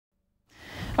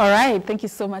All right, thank you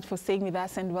so much for staying with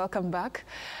us and welcome back.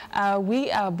 We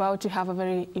are about to have a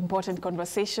very important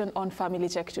conversation on Family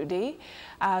Check today,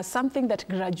 something that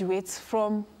graduates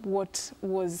from what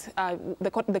was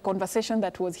the conversation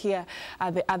that was here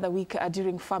the other week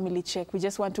during Family Check. We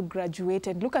just want to graduate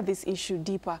and look at this issue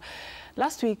deeper.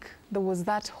 Last week, there was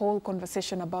that whole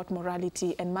conversation about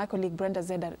morality, and my colleague Brenda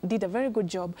Zeda did a very good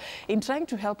job in trying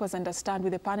to help us understand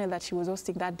with the panel that she was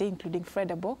hosting that day, including Fred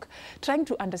Abok, trying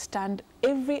to understand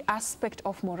every aspect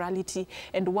of morality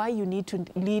and why you need to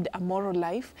lead a moral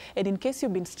life. And in case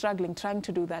you've been struggling trying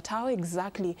to do that, how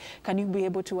exactly can you be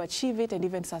able to achieve it and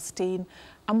even sustain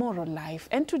a moral life?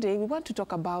 And today we want to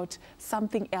talk about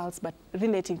something else, but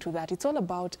relating to that. It's all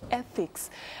about ethics.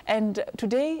 And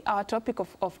today our topic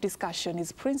of discussion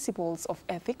is principles of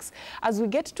ethics, as we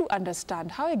get to understand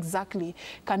how exactly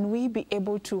can we be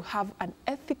able to have an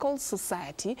ethical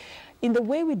society in the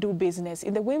way we do business,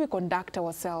 in the way we conduct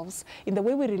ourselves, in the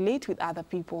way we relate with other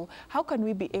people. How can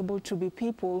we be able to be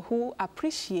people who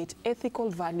appreciate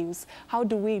ethical values? How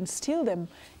do we instill them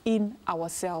in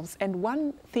ourselves? And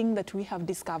one thing that we have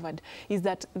discovered is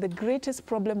that the greatest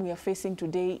problem we are facing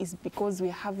today is because we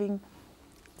are having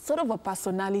sort of a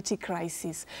personality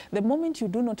crisis. The moment you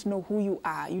do not know who you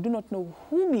are, you do not know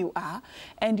whom you are,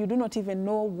 and you do not even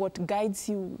know what guides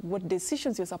you, what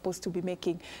decisions you're supposed to be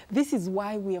making. This is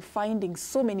why we are finding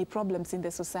so many problems in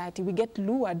the society. We get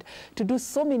lured to do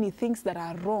so many things that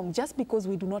are wrong just because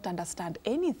we do not understand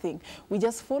anything. We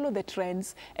just follow the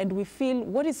trends and we feel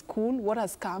what is cool, what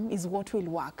has come is what will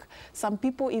work. Some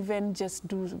people even just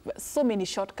do so many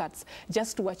shortcuts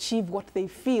just to achieve what they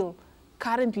feel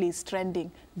currently is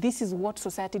trending. This is what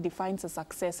society defines as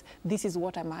success. This is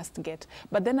what I must get.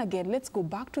 But then again, let's go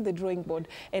back to the drawing board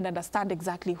and understand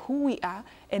exactly who we are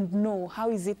and know how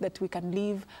is it that we can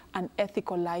live an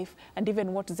ethical life, and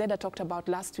even what Zeda talked about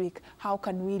last week, how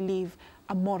can we live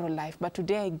a moral life. But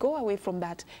today I go away from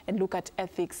that and look at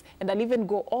ethics, and I'll even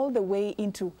go all the way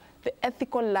into the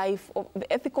ethical life, of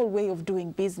the ethical way of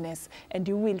doing business, and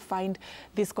you will find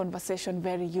this conversation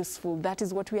very useful. That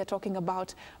is what we are talking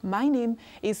about. My name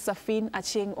is Safin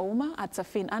Achieng Ouma, at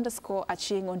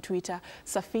Safin_Achieng on Twitter,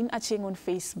 Safin Achieng on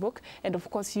Facebook, and of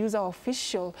course use our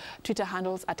official Twitter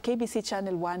handles at KBC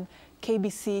Channel 1,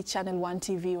 KBC Channel 1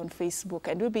 TV on Facebook,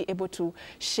 and we'll be able to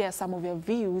share some of your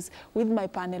views with my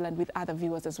panel and with other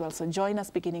viewers as well. So join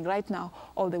us beginning right now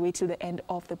all the way to the end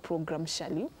of the program,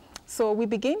 shall you? So we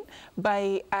begin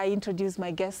by I introduce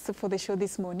my guests for the show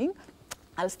this morning.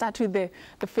 I'll start with the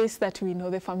face that we know,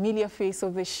 the familiar face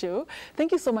of the show.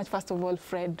 Thank you so much, first of all,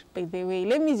 Fred, by the way.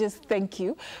 Let me just thank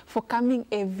you for coming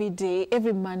every day,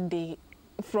 every Monday,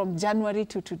 from January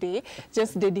to today,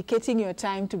 just dedicating your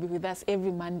time to be with us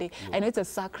every Monday. Yeah. I know it's a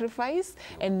sacrifice,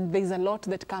 and there's a lot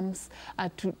that comes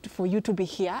for you to be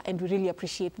here, and we really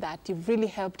appreciate that. You've really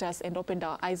helped us and opened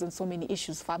our eyes on so many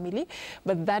issues, family.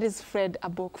 But that is Fred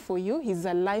Abok for you. He's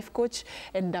a life coach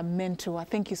and a mentor.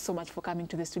 Thank you so much for coming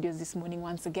to the studios this morning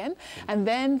once again. And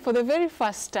then for the very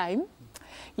first time,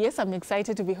 yes, I'm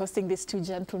excited to be hosting these two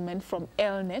gentlemen from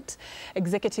ELNET,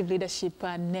 Executive Leadership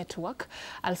Network.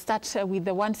 I'll start with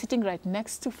the one sitting right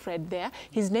next to Fred there.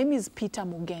 His name is Peter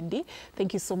Mugendi.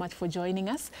 Thank you so much for joining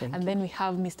us. And then we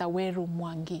have Mr. Weru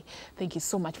Mwangi. Thank you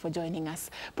so much for joining us.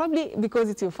 Probably because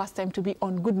it's your first time to be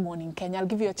on Good Morning Kenya, I'll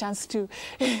give you a chance to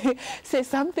say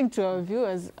something to our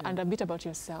viewers and a bit about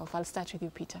yourself. I'll start with you,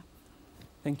 Peter.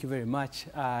 Thank you very much.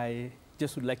 I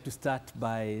just would like to start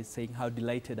by saying how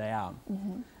delighted I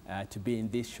am to be in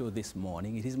this show this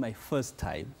morning. It is my first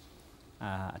time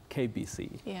at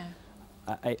KBC. Yeah.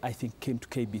 I think came to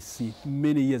KBC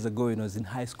many years ago when I was in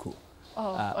high school.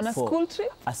 Oh, on a school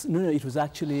trip? No, it was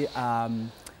actually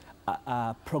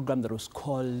a program that was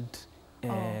called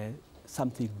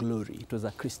Something Glory. It was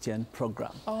a Christian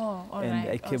program. Oh, all and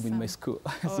right. I came in my school.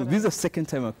 So right. This is the second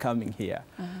time I'm coming here.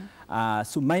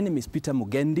 So my name is Peter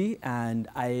Mugendi, and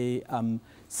I am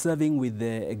serving with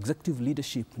the Executive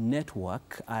Leadership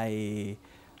Network. I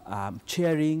am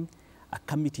chairing a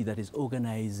committee that is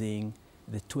organizing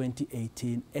the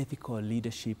 2018 Ethical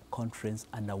Leadership Conference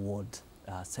and Award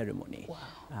ceremony.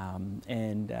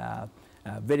 Wow.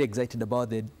 Very excited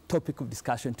about the topic of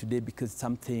discussion today because it's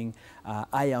something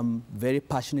I am very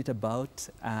passionate about,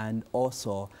 and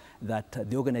also that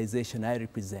the organization I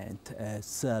represent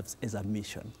serves as a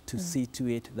mission to see to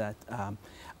it that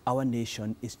our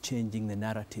nation is changing the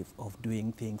narrative of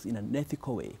doing things in an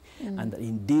ethical way, and that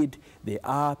indeed there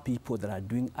are people that are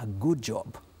doing a good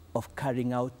job of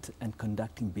carrying out and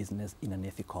conducting business in an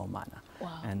ethical manner.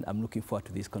 Wow. And I'm looking forward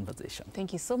to this conversation.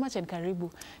 Thank you so much, and karibu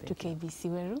to KBC.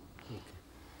 Weru.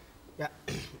 Yeah,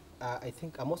 I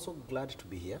think I'm also glad to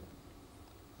be here.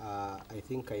 I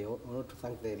think I want to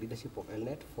thank the leadership of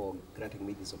ELNET for granting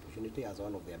me this opportunity as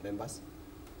one of their members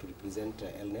to represent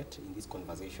ELNET in this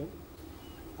conversation.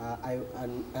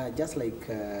 Just like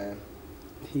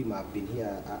him, I've been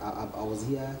here, I was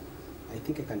here, I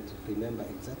think I can remember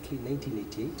exactly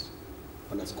 1988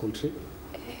 on a school trip.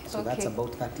 So that's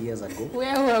about 30 years ago.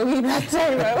 Where were we that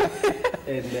time?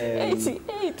 And,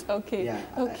 88, okay. Yeah,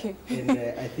 okay.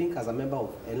 I think as a member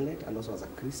of ELNET and also as a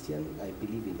Christian, I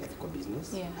believe in ethical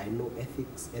business. Yeah. I know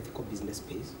ethical business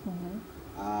pays.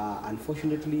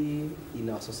 Unfortunately, in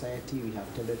our society, we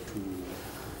have tended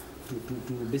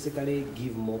to basically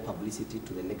give more publicity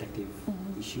to the negative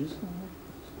issues.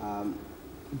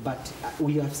 But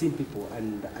we have seen people,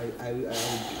 and I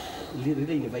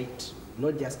really invite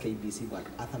not just KBC but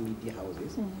other media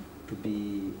houses to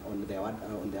be on the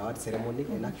award ceremony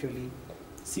and actually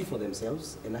see for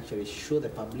themselves and actually show the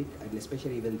public and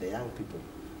especially even the young people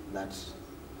that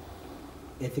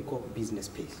ethical business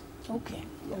pays. Okay,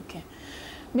 Yeah. okay.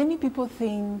 Many people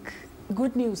think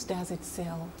good news doesn't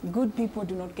sell. Good people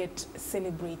do not get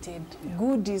celebrated. Yeah.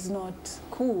 Good is not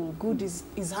cool. Good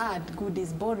is hard. Good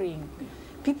is boring.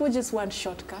 People just want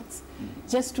shortcuts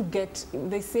just to get,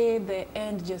 they say the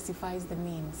end justifies the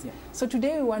means. Yeah. So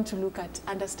today we want to look at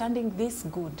understanding this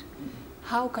good.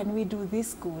 How can we do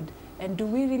this good? And do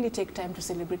we really take time to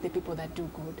celebrate the people that do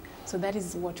good? So that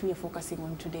is what we are focusing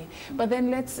on today. But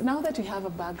then now that we have a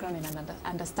background and an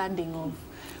understanding of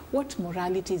what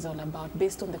morality is all about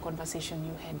based on the conversation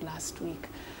you had last week,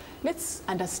 let's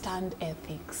understand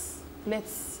ethics.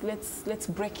 Let's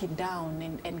break it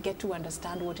down and get to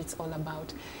understand what it's all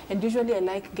about. And usually I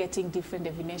like getting different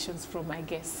definitions from my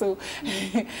guests. So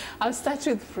I'll start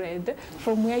with Fred.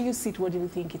 From where you sit, what do you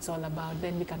think it's all about?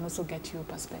 Then we can also get your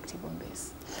perspective on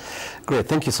this. Great,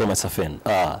 thank you so much, Safin.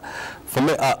 For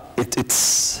me,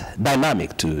 it's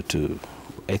dynamic to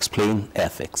explain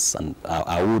ethics, and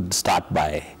I would start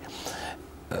by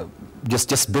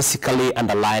just basically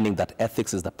underlining that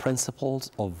ethics is the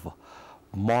principles of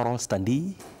moral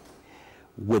standing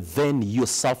within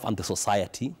yourself and the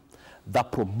society that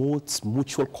promotes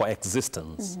mutual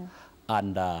coexistence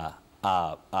and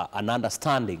an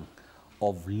understanding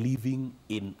of living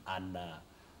in an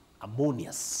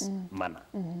harmonious manner.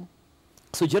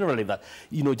 So generally that,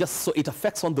 just so it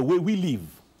affects on the way we live,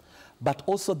 but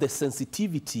also the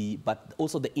sensitivity, but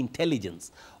also the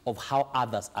intelligence of how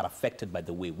others are affected by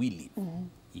the way we live.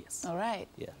 Yes. All right.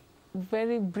 Yeah.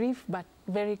 Very brief, but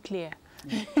very clear.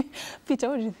 Peter,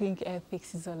 what do you think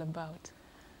ethics is all about?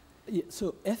 Yeah,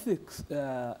 so ethics,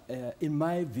 in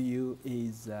my view,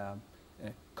 is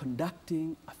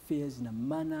conducting affairs in a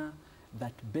manner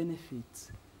that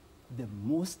benefits the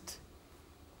most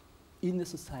in the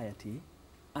society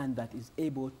and that is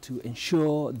able to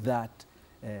ensure that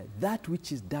that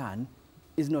which is done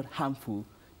is not harmful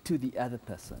to the other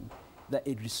person, that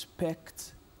it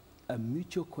respects a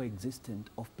mutual coexistence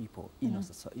of people in a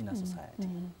society.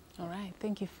 All right,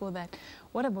 thank you for that.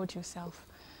 What about yourself?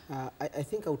 I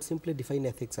think I would simply define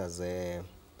ethics as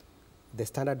the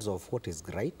standards of what is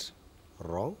right,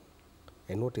 wrong,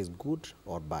 and what is good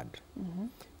or bad.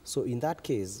 So in that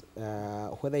case,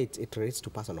 whether it relates to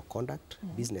personal conduct,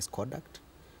 business conduct,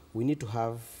 we need to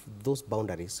have those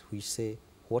boundaries which say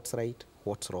what's right,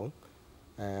 what's wrong,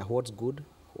 what's good,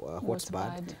 what's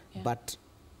bad. Yeah. But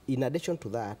in addition to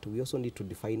that, we also need to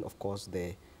define, of course,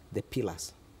 the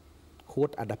pillars.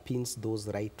 What underpins those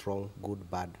right, wrong, good,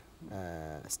 bad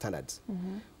standards.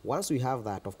 Once we have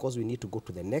that, of course, we need to go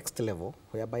to the next level,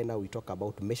 whereby now we talk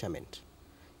about measurement.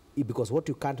 Because what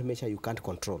you can't measure, you can't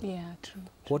control. Yeah, true.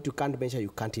 What you can't measure, you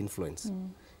can't influence.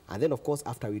 And then, of course,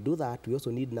 after we do that, we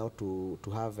also need now to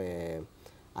have an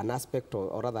aspect,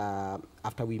 or rather,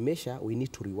 after we measure, we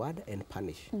need to reward and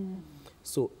punish.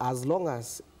 So as long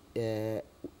as,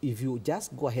 if you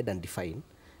just go ahead and define,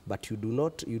 but you do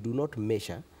not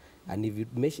measure, and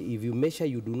if you measure,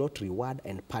 you do not reward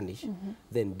and punish,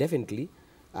 then definitely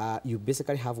you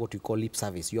basically have what you call lip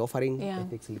service. You're offering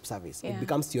ethics lip service. It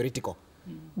becomes theoretical.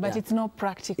 But it's not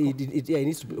practical. It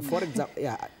needs to be, for example,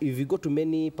 if you go to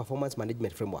many performance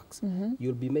management frameworks,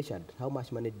 you'll be measured. How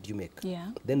much money did you make?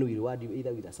 Yeah. Then we reward you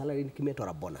either with a salary increment or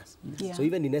a bonus. Yeah. So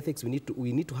even in ethics, we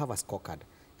need to have a scorecard,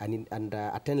 and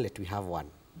at ELNET we have one.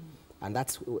 And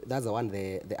that's the one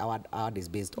the award is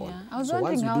based on. Yeah. I was so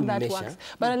wondering how that measure, works.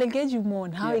 But I'll engage you more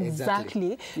on how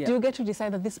exactly do you get to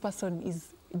decide that this person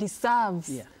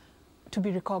deserves to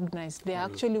be recognized? They're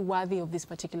actually worthy of this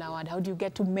particular award. How do you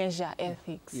get to measure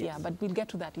ethics? Yes. Yeah, but we'll get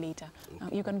to that later.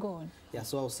 You can go on. Yeah,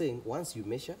 so I was saying, once you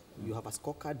measure, you have a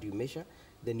scorecard, you measure,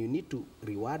 then you need to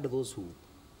reward those who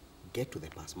get to the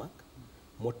pass mark,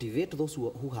 motivate those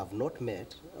who have not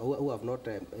met, who have not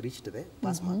reached the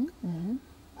pass mark,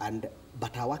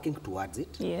 but are working towards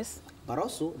it. Yes. But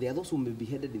also, there are those who may be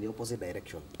headed in the opposite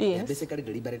direction. Yes. They're basically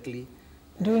deliberately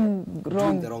doing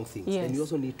the wrong things. Yes. And you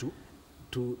also need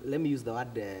to let me use the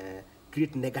word,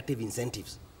 create negative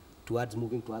incentives towards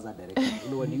moving towards that direction.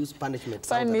 You know, when you use punishment.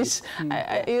 Punish.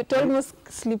 It almost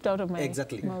slipped out of my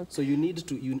mouth. So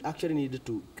you actually need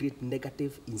to create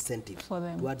negative incentives for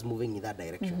them towards moving in that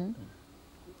direction.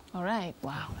 All right,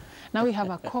 wow. Now we have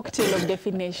a cocktail of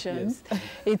definitions. Yes.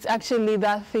 It's actually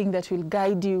that thing that will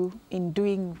guide you in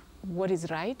doing what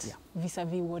is right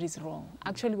vis-a-vis what is wrong.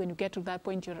 Actually, when you get to that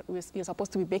point, you're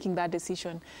supposed to be making that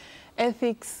decision.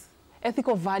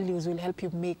 Ethical values will help you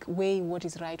weigh what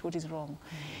is right, what is wrong.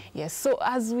 Yes, so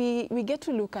as we get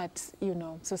to look at,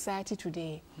 society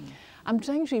today, I'm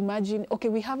trying to imagine, okay,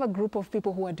 we have a group of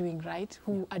people who are doing right,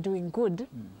 who are doing good.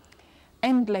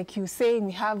 And like you saying,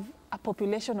 we have a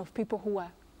population of people who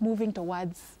are moving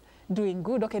towards doing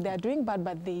good. Okay, they are doing bad,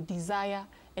 but they desire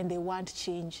and they want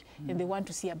change and they want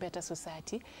to see a better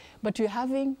society. But you're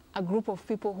having a group of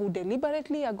people who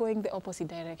deliberately are going the opposite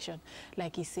direction,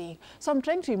 like he's saying. So I'm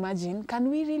trying to imagine, can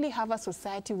we really have a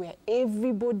society where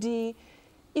everybody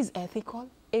is ethical?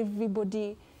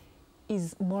 Everybody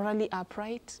is morally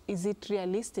upright? Is it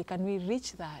realistic? Can we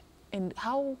reach that? And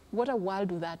what a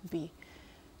world would that be?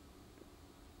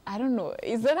 I don't know.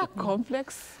 Is that a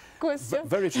complex question?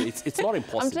 Very true. It's not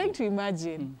impossible. I'm trying to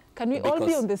imagine. Can we all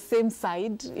be on the same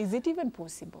side? Is it even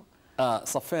possible?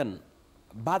 Safen,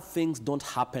 bad things don't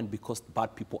happen because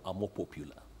bad people are more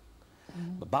popular.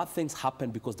 But bad things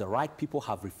happen because the right people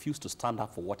have refused to stand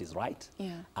up for what is right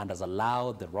and has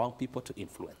allowed the wrong people to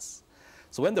influence.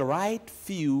 So when the right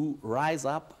few rise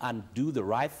up and do the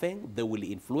right thing, they will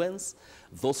influence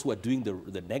those who are doing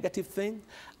the negative thing.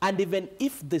 And even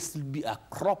if this will be a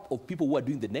crop of people who are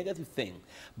doing the negative thing,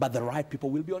 but the right people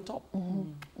will be on top.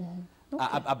 Okay.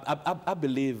 I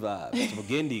believe Mr.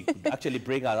 Mugendi could actually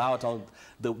bring us out on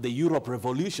the Europe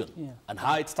Revolution and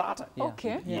how it started.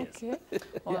 Okay, okay.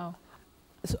 Wow.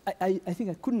 So I think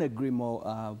I couldn't agree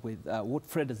more with what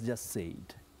Fred has just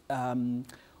said.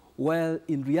 Well,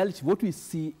 in reality, what we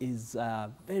see is a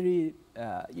very,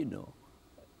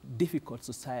 difficult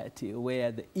society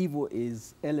where the evil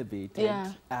is elevated,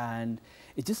 and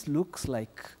it just looks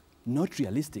like not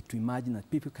realistic to imagine that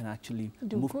people can actually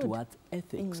move towards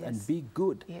ethics and be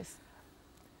good. Yes.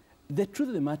 The truth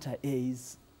of the matter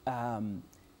is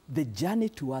the journey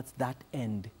towards that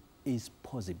end is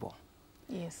possible.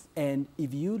 Yes. And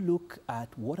if you look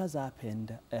at what has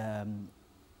happened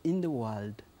in the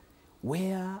world,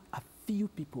 where a few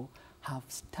people have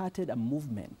started a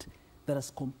movement that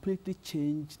has completely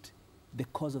changed the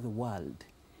course of the world.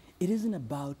 It isn't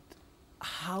about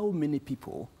how many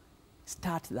people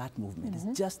start that movement. It's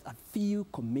just a few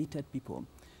committed people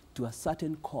to a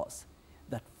certain cause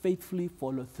that faithfully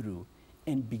follow through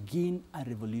and begin a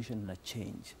revolution and a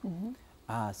change.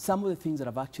 Some of the things that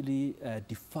have actually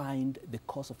defined the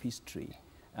course of history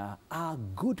are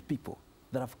good people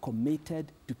that have committed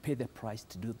to pay the price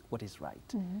to do what is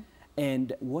right.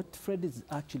 And what Fred is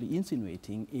actually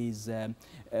insinuating is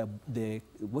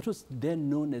what was then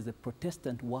known as the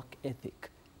Protestant work ethic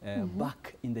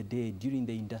back in the day during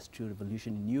the Industrial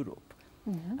Revolution in Europe.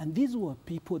 And these were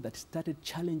people that started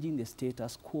challenging the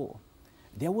status quo.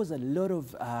 There was a lot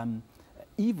of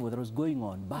evil that was going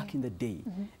on back in the day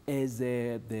as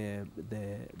the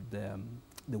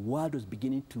world was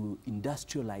beginning to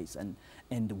industrialize and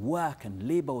work and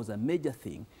labor was a major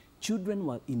thing. Children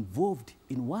were involved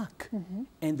in work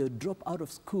and they would drop out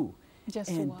of school.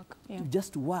 Just to work.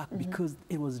 Just to work because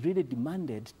it was really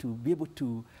demanded to be able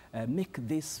to make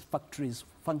these factories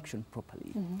function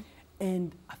properly.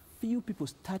 And a few people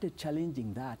started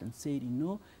challenging that and said,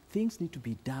 things need to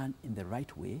be done in the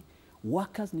right way.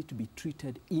 Workers need to be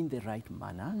treated in the right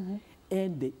manner.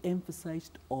 And they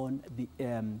emphasized on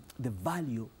the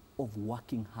value of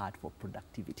working hard for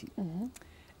productivity.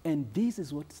 And this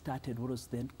is what started what was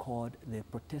then called the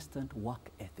Protestant work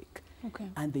ethic.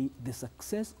 And the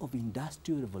success of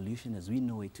Industrial Revolution as we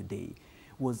know it today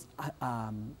was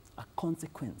a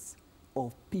consequence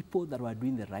of people that were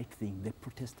doing the right thing, the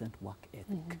Protestant work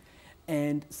ethic.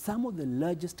 And some of the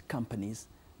largest companies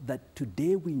that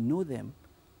today we know them,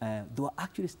 they were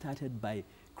actually started by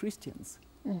Christians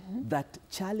that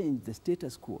challenged the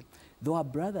status quo. There were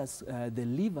brothers, the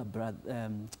Lever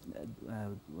brothers,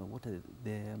 what are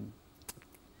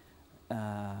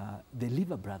the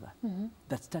Lever brother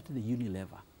that started the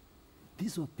Unilever.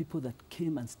 These were people that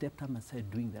came and stepped up and started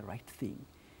doing the right thing.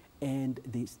 And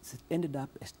they ended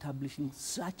up establishing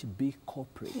such big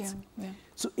corporates.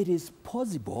 So it is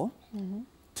possible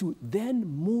to then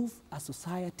move a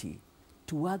society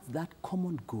towards that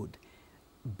common good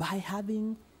by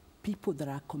having people that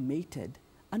are committed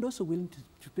and also willing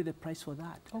to pay the price for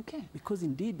that. Okay. Because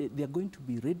indeed they are going to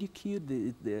be ridiculed,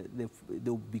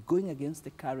 they'll be going against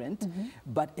the current,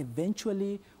 but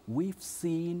eventually we've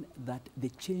seen that the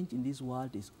change in this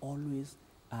world is always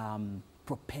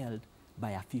propelled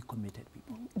by a few committed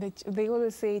people. They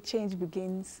always say change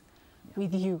begins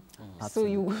with you. So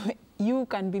Absolutely. you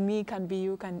can be me, can be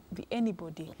you, can be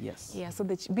anybody. Yes. Yeah, so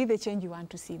be the change you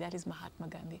want to see. That is Mahatma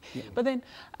Gandhi. Yeah. But then,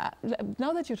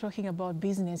 now that you're talking about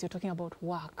business, you're talking about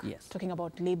work, Yes. talking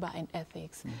about labor and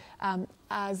ethics.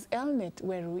 As Elnet,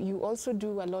 where you also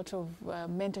do a lot of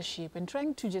mentorship and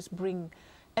trying to just bring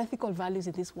ethical values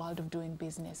in this world of doing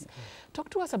business. Talk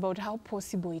to us about how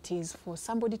possible it is for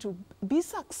somebody to be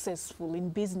successful in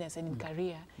business and in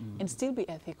career and still be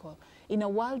ethical in a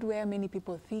world where many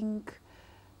people think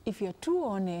if you're too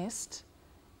honest,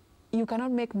 you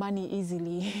cannot make money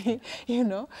easily. You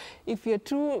know, if you're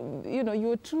too,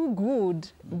 you're too good.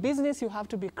 Business, you have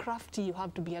to be crafty, you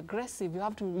have to be aggressive, you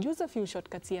have to use a few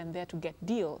shortcuts here and there to get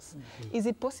deals. Is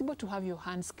it possible to have your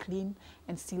hands clean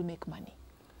and still make money?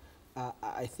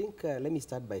 I think, let me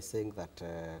start by saying that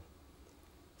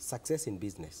success in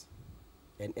business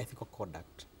and ethical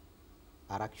conduct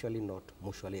are actually not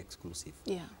mutually exclusive.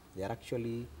 Yeah. They are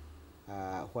actually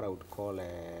what I would call,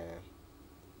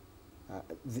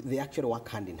 they actually work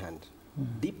hand in hand.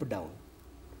 Deep down,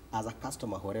 as a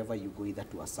customer, wherever you go, either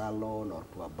to a salon or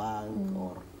to a bank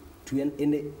or to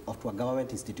to a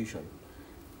government institution,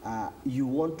 you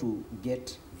want to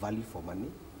get value for money.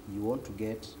 You want to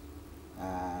get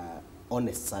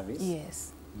honest service.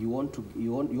 Yes. You want to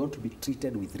be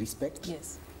treated with respect.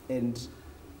 Yes. And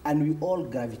we all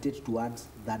gravitate towards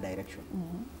that direction.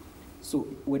 So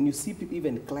when you see people,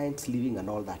 even clients leaving and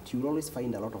all that, you'll always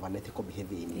find a lot of unethical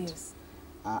behavior in it. Yes.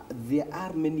 There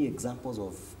are many examples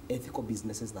of ethical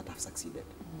businesses that have succeeded.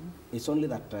 It's only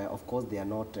that, of course, they are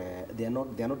not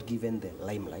given the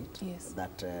limelight. Yes.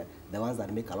 That the ones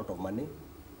that make a lot of money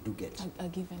do get. A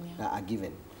given, yeah. Are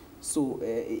given. So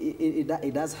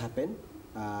it does happen,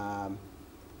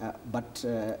 but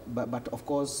of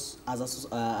course, as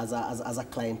a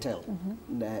clientele,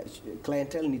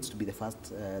 clientele needs to be the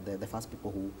first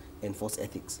people who enforce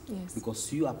ethics. Yes.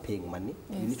 Because you are paying money,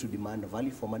 Yes. you need to demand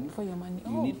value for money. For your money.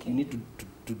 You need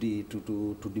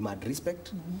to demand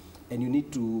respect, and you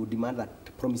need to demand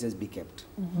that promises be kept.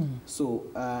 So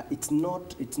it's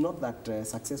not that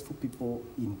successful people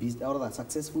in business or that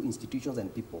successful institutions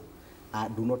and people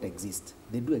do not exist.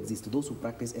 They do exist. Those who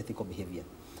practice ethical behavior.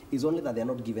 It's only that they are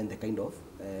not given the kind of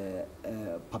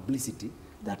publicity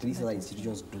that these other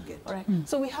institutions do get. All right.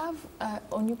 So we have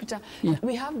on you, Peter. Yeah.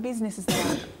 We have businesses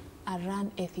that are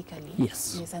run ethically.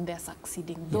 Yes. Yes, and they're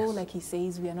succeeding. Though, Yes. like he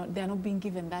says, they're not being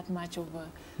given that much of a.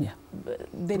 Yeah.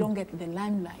 They don't get the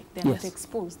limelight. They're Yes. not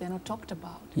exposed. They're not talked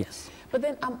about. Yes. But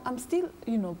then I'm still,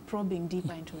 probing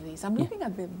deeper into this. I'm looking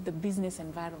at the business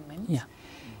environment. Yeah.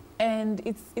 And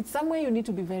it's somewhere you need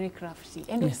to be very crafty.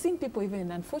 And Yeah. we've seen people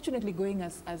even, unfortunately, going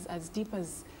as deep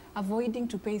as avoiding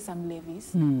to pay some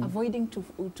levies, avoiding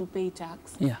to pay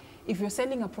tax. Yeah. If you're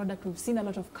selling a product, we've seen a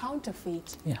lot of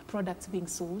counterfeit Yeah. products being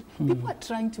sold. People are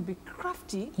trying to be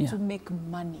crafty Yeah. to make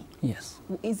money. Yes.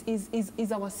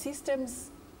 Is our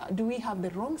systems, do we have the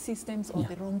wrong systems or Yeah.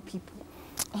 the wrong people?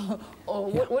 Or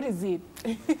Yeah. what is it?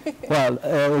 Well,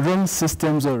 wrong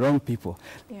systems or wrong people.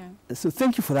 Yeah. So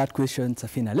thank you for that question,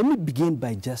 Safina. Let me begin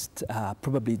by just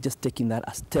probably just taking that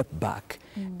a step back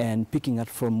and picking up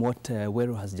from what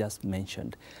Wero has just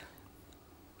mentioned.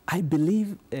 I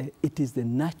believe it is the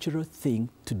natural thing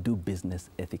to do business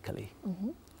ethically.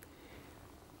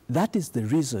 That is the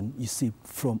reason, you see,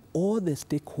 from all the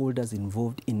stakeholders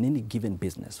involved in any given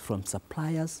business, from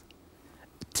suppliers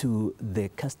to the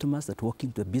customers that walk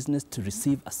into the business to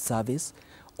receive a service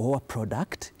or a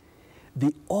product,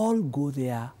 they all go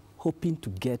there hoping to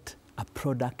get a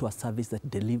product or a service that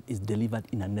is delivered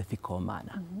in an ethical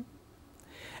manner.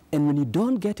 And when you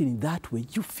don't get it in that way,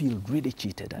 you feel really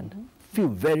cheated and feel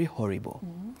very horrible.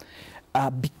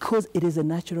 Because it is a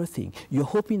natural thing. You're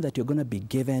hoping that you're going to be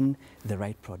given the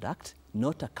right product,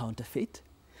 not a counterfeit.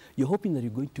 You're hoping that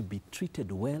you're going to be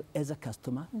treated well as a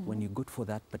customer when you go for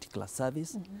that particular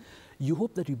service. You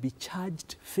hope that you'll be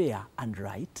charged fair and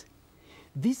right.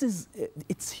 This is,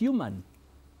 it's human.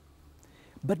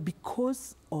 But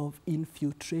because of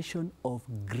infiltration of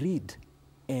greed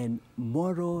and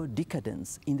moral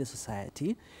decadence in the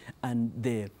society and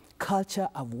the culture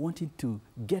of wanting to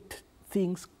get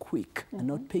things quick and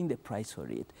not paying the price for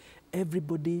it,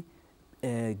 everybody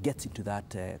gets into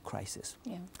that crisis.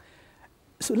 Yeah.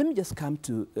 So let me just come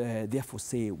to therefore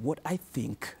say what I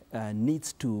think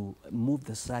needs to move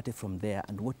the society from there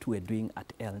and what we're doing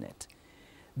at ELNET.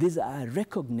 There's a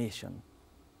recognition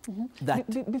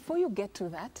that... Before you get to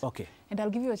that, Okay. and I'll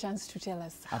give you a chance to tell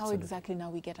us how Absolutely. exactly now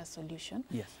we get a solution.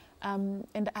 Yes.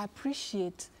 And I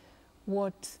appreciate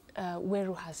what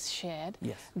Weru has shared,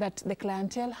 Yes. that the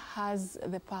clientele has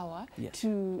the power Yes.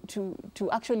 to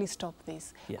actually stop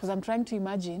this. Yes. Because I'm trying to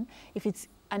imagine if it's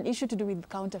an issue to do with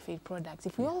counterfeit products.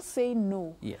 If we all say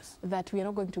no, Yes. that we are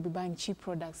not going to be buying cheap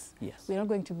products, Yes. we are not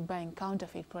going to be buying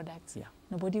counterfeit products, Yeah.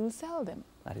 nobody will sell them.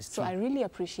 That is So true. I really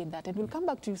appreciate that. And we'll come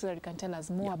back to you so that you can tell us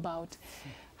more about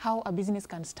how a business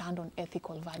can stand on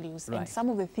ethical values and Right. some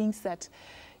of the things that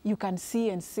you can see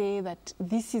and say that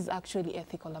this is actually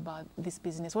ethical about this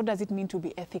business. What does it mean to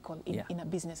be ethical in a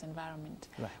business environment?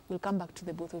 Right. We'll come back to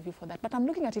the both of you for that. But I'm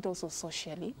looking at it also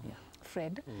socially, Yeah.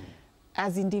 Fred.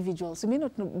 As individuals, you may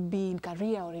not be in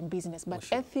career or in business, but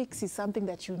sure. ethics is something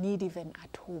that you need even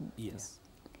at home. Yes.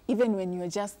 Even when you're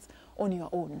just on your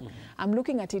own. I'm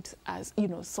looking at it as,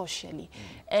 socially.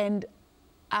 And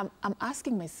I'm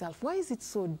asking myself, why is it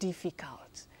so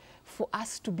difficult for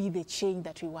us to be the change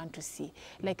that we want to see?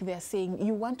 Like they're saying,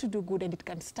 you want to do good and it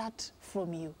can start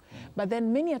from you. But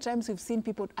then many a times we've seen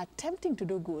people attempting to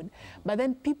do good, but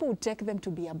then people would take them to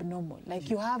be abnormal. Like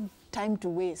you have time to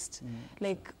waste.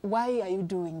 Like, why are you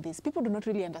doing this? People do not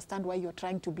really understand why you're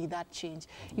trying to be that change.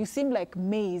 You seem like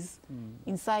maize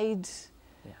inside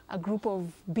a group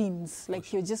of beans,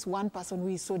 like you're just one person who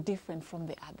is so different from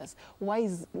the others. Why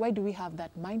do we have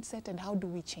that mindset and how do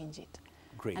we change it?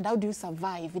 Great. And how do you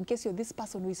survive in case you're this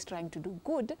person who is trying to do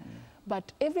good,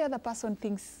 but every other person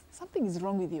thinks something is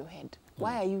wrong with your head?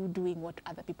 Why are you doing what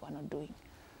other people are not doing?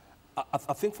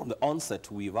 I think from the onset,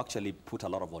 we've actually put a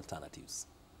lot of alternatives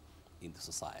in the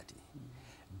society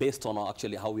based on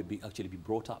actually how we be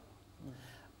brought up.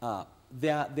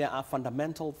 There are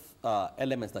fundamental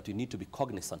elements that you need to be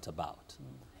cognizant about,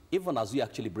 even as we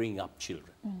actually bring up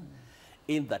children,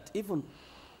 in that even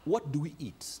what do we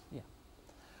eat? Yeah.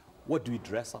 What do we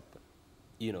dress up?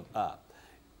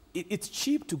 It's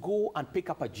cheap to go and pick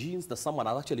up a jeans that someone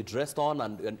has actually dressed on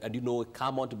and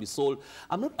come on to be sold.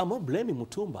 I'm not blaming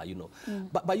Mutumba,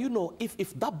 But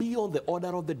if that be on the order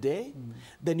of the day,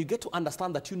 then you get to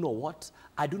understand that, what,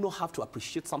 I do not have to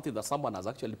appreciate something that someone has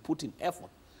actually put in effort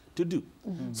to do.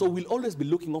 So we'll always be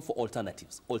looking up for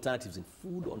alternatives. Alternatives in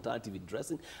food, alternative in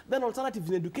dressing, then alternatives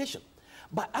in education.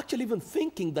 But actually even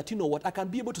thinking that, I can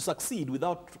be able to succeed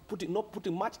without not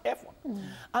putting much effort.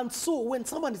 And so when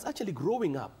someone is actually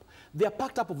growing up, they are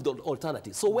packed up with the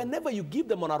alternatives. So whenever you give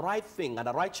them on a right thing and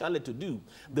a right challenge to do,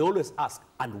 they always ask,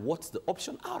 and what's the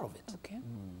option out of it? Okay.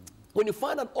 When you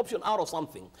find an option out of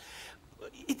something,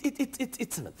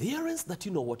 it's an adherence that,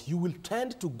 you will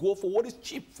tend to go for what is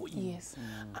cheap for you. Yes.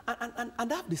 And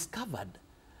I've discovered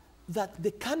that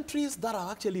the countries that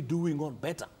are actually doing on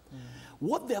better,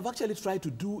 what they have actually tried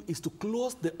to do is to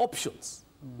close the options.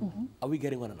 Are we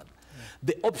getting one another?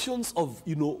 The options of,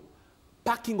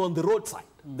 parking on the roadside.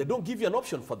 They don't give you an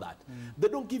option for that. They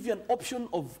don't give you an option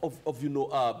of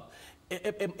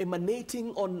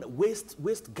emanating on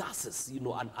waste gases,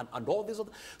 and all this.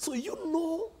 So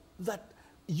that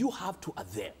you have to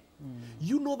adhere.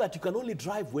 You know that you can only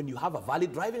drive when you have a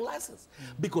valid driving license,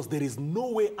 because there is no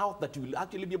way out that you will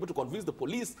actually be able to convince the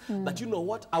police that,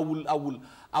 what, I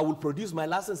will produce my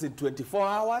license in 24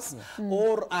 hours,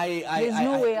 or There's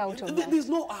no way out of that. There's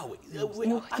no way.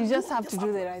 You just have to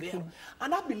do the right thing.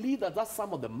 And I believe that that's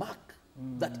some of the mark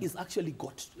that is actually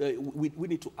we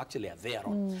need to actually adhere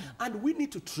on. And we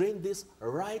need to train this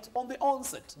right on the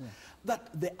onset, that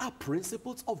there are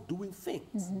principles of doing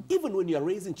things, even when you're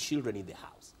raising children in the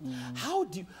house.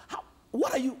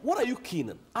 What are you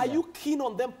keen on? Are you keen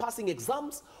on them passing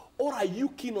exams, or are you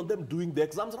keen on them doing the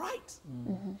exams right?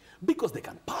 Because they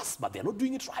can pass, but they're not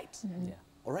doing it right.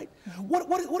 All right?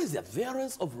 What is the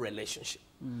adherence of relationship?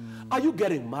 Are you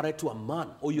getting married to a man,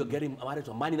 or you're getting married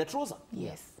to a man in a trouser?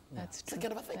 Yes. That's true. That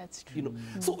kind of a thing. That's true.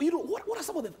 So, what are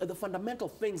some of the fundamental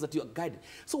things that you're guided?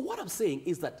 So what I'm saying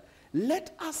is that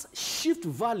let us shift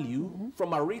value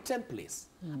from a written place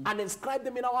and inscribe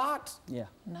them in our heart. Yeah.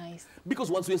 Nice. Because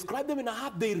once we inscribe them in our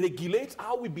heart, they regulate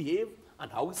how we behave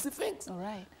and how we see things. All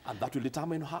right. And that will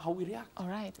determine how we react. All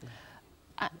right.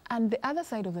 And the other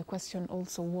side of the question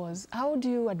also was, how do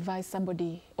you advise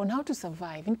somebody on how to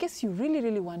survive in case you really,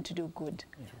 really want to do good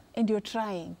and you're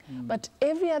trying, but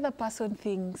every other person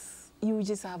thinks you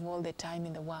just have all the time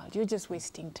in the world. You're just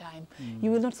wasting time.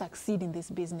 You will not succeed in this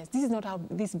business. This is not how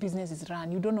this business is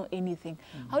run. You don't know anything.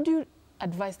 How do you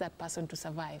advise that person to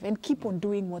survive and keep on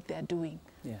doing what they're doing?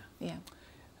 Yeah. Yeah.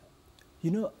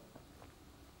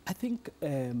 I think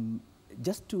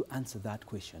just to answer that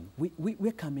question,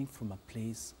 we're coming from a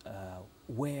place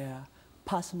where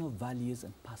personal values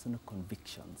and personal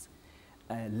convictions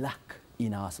lack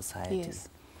in our society. Yes.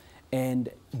 And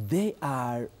they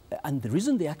are, and the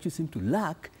reason they actually seem to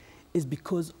lack is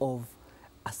because of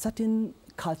a certain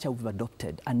culture we've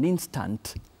adopted, an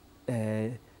instant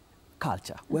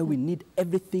culture, where we need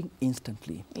everything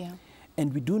instantly. Yeah.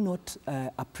 And we do not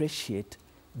appreciate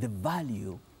the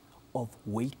value of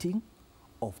waiting,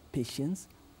 of patience,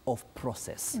 of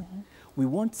process. We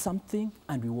want something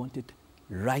and we want it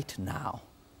right now.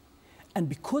 And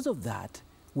because of that,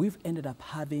 we've ended up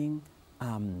having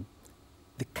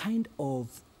the kind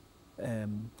of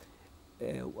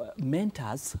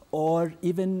mentors or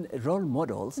even role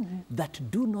models that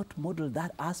do not model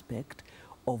that aspect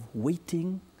of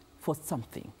waiting for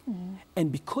something.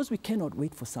 And because we cannot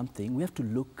wait for something, we have to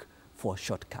look for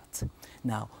shortcuts.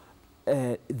 Now,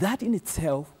 that in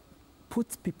itself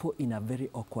puts people in a very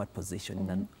awkward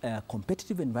position. In a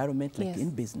competitive environment like in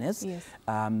business,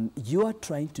 you are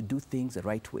trying to do things the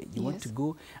right way. You want to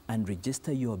go and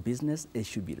register your business. It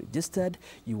should be registered.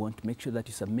 You want to make sure that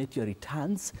you submit your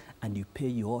returns and you pay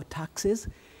your taxes.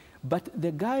 But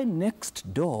the guy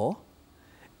next door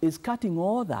is cutting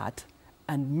all that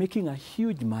and making a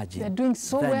huge margin. They're doing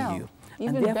so than well. you.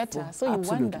 Even and better, so you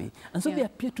absolutely. wonder. And so they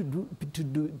appear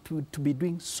to be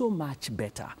doing so much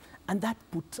better. And that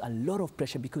puts a lot of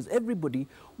pressure because everybody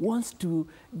wants to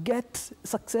get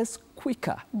success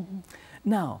quicker.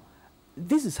 Now,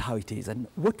 this is how it is. And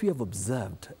what we have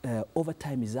observed over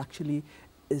time is actually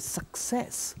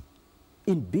success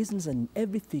in business and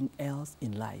everything else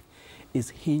in life is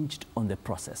hinged on the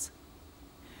process.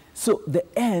 So the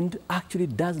end actually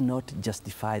does not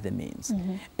justify the means.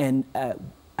 And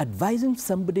advising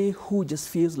somebody who just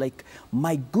feels like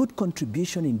my good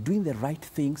contribution in doing the right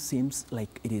thing seems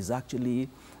like it is actually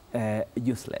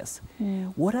useless.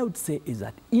 What I would say is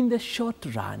that in the short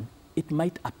run, it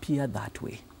might appear that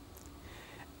way.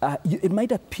 It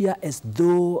might appear as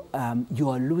though you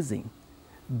are losing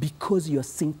because you're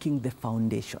sinking the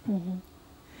foundation.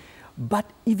 But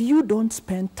if you don't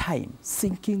spend time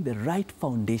sinking the right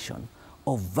foundation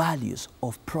of values,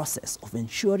 of process, of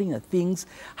ensuring that things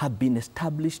have been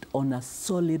established on a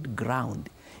solid ground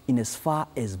in as far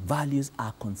as values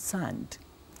are concerned,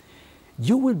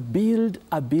 you will build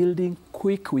a building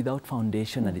quick without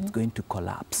foundation and it's going to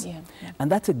collapse. And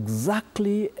that's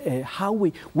exactly how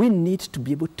we need to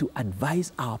be able to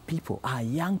advise our people, our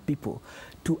young people,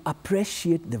 to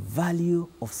appreciate the value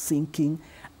of sinking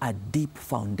a deep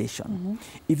foundation.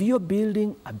 If you're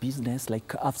building a business,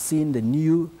 like I've seen the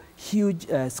new huge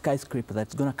skyscraper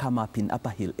that's going to come up in Upper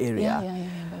Hill area,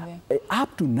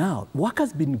 up to now, work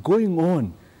has been going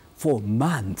on for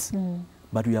months,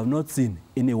 but we have not seen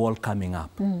any wall coming up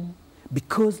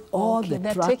because all the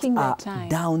trucks are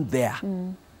down there.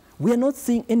 We are not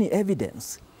seeing any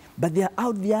evidence, but they are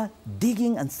out there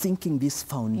digging and sinking this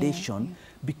foundation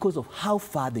because of how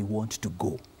far they want to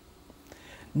go.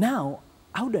 Now,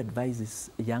 I would advise this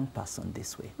young person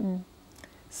this way.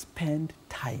 Spend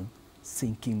time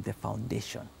sinking the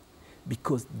foundation,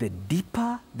 because the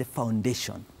deeper the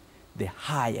foundation, the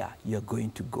higher you're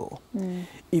going to go.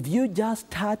 If you just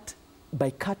start by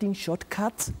cutting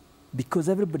shortcuts, because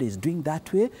everybody is doing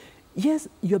that way, yes,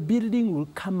 your building will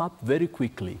come up very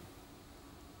quickly,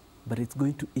 but it's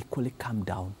going to equally come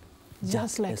down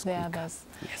just like the others.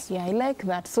 Yes. Yeah, I like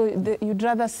that. So you'd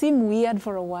rather seem weird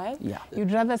for a while. Yeah.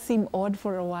 You'd rather seem odd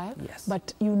for a while. Yes.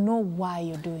 But you know why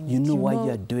you're doing it. You know why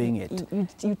you're doing it.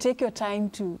 You take your time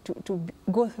to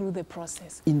go through the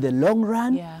process. In the long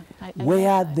run,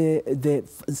 where like the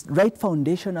right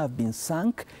foundation have been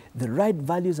sunk, the right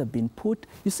values have been put.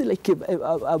 You see, like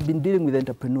I've been dealing with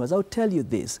entrepreneurs. I'll tell you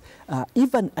this.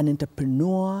 Even an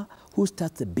entrepreneur who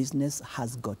starts a business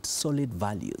has got solid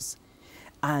values,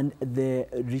 and the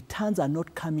returns are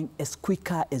not coming as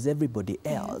quicker as everybody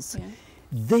else.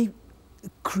 They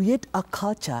create a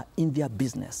culture in their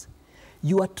business.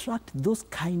 You attract those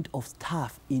kind of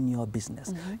staff in your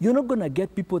business. You're not going to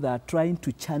get people that are trying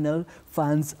to channel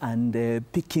funds and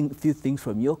picking a few things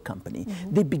from your company.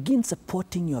 They begin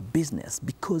supporting your business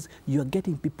because you're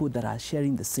getting people that are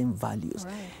sharing the same values.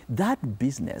 That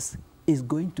business is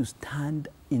going to stand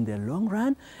in the long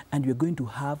run, and you're going to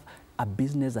have a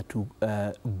business that will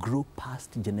grow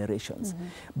past generations.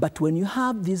 But when you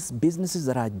have these businesses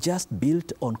that are just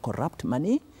built on corrupt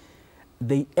money,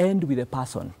 they end with a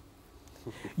person.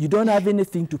 You don't have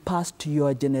anything to pass to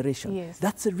your generation.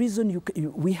 That's the reason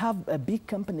we have big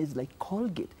companies like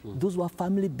Colgate. Those were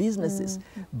family businesses.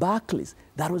 Barclays,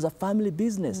 that was a family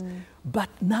business. But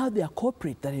now they are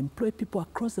corporate that employ people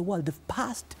across the world. They've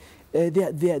passed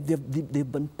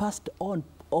they've been passed on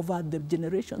over the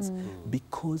generations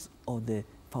because of the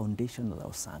foundation that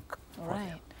was sunk. All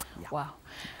right. Yeah. Wow.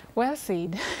 Well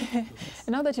said.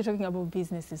 Now that you're talking about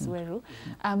businesses, Weru,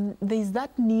 there's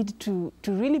that need to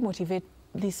really motivate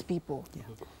these people,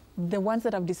 the ones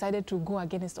that have decided to go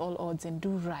against all odds and do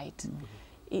right,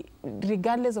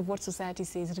 regardless of what society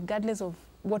says, regardless of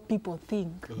what people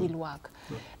think will work.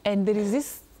 And there is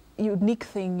this unique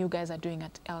thing you guys are doing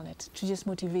at Elnet to just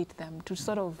motivate them, to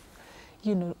sort of,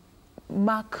 you know,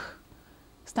 mark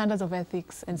standards of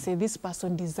ethics and say this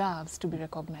person deserves to be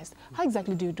recognized. How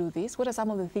exactly do you do this? What are some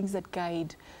of the things that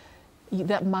guide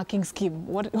that marking scheme?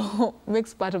 What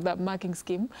makes part of that marking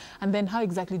scheme? And then how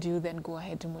exactly do you then go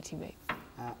ahead to motivate?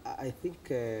 I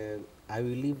think I will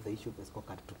leave the issue of the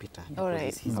scorecard to Peter. All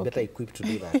right. He's Okay. better equipped to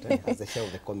do that as the chair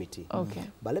of the committee. Okay.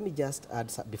 But let me just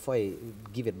add, before I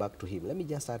give it back to him, let me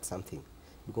just add something.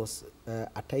 Because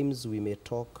at times we may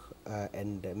talk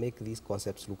and make these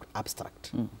concepts look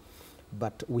abstract.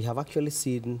 But we have actually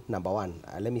seen, number one,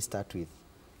 let me start with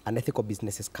unethical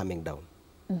businesses coming down.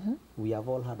 We have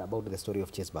all heard about the story of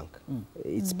Chase Bank.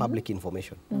 It's public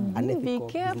information. Be Unethical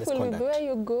business careful with conduct. where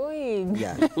you're going.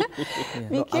 Yeah.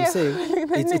 Be No, I'm saying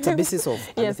it's a basis of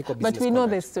Yes, unethical business but we know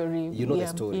the conduct. story. You know Yeah, the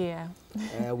story.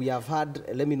 Yeah. We have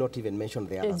had, let me not even mention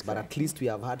the others, but at Exactly. least we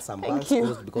have had some Thank banks you.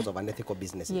 closed because of unethical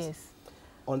businesses. Yes.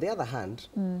 On the other hand,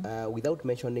 without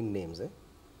mentioning names,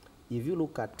 if you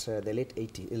look at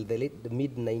the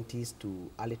mid 90s to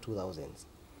early 2000s,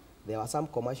 there were some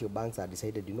commercial banks that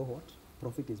decided, you know what,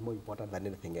 profit is more important than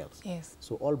anything else. Yes.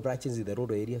 So all branches in the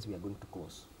rural areas we are going to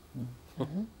close.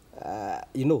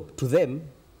 You know, to them,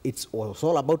 it was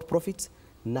all about profits,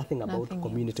 nothing about Nothing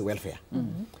community welfare.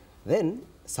 Then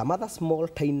some other small,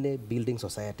 tiny building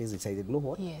societies decided, you know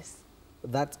what, Yes.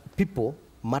 that people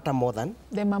matter more than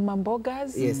The Mama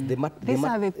Mbogas. yes, they These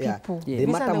are the people. They These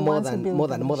are matter the more ones who than build more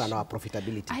the than nation. our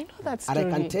profitability. I know that And I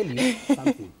can tell you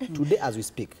something. Today, as we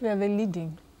speak, They are the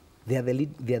leading. they are the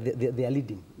lead, they are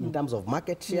leading in terms of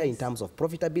market share, in terms of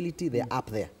profitability. They are up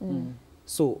there.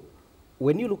 So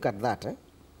when you look at that,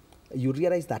 you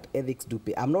realize that ethics do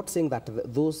pay. I'm not saying that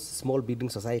those small building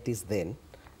societies then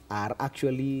are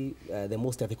actually the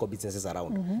most ethical businesses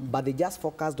around, but they just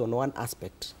focused on one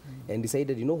aspect and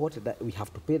decided, you know what, that we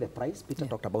have to pay the price. Peter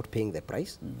talked about paying the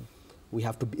price. We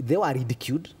have to be, they were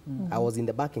ridiculed. I was in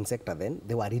the banking sector then.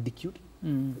 They were ridiculed.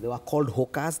 They were called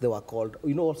hawkers. They were called,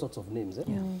 you know, all sorts of names.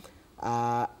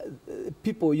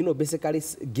 People, you know, basically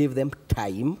gave them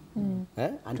time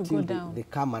until down. they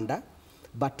come under.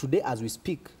 But today, as we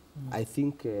speak, I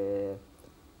think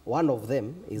one of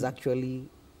them is actually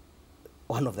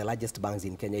one of the largest banks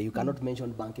in Kenya. You cannot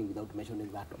mention banking without mentioning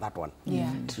that one.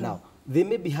 Yeah, true. Now, they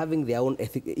may be having their own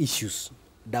issues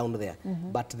down there,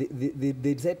 but they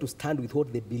decide to stand with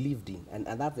what they believed in, and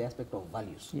that's the aspect of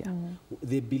values. Yeah.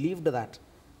 They believed that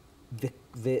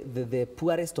the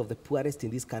poorest of the poorest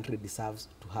in this country deserves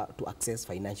to access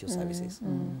financial services,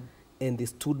 and they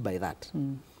stood by that.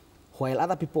 While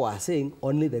other people are saying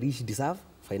only the rich deserve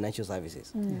financial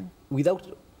services.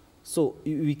 Without, so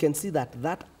we can see that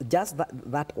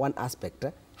that one aspect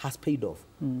has paid off.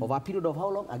 Over a period of how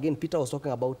long? Again, Peter was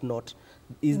talking about this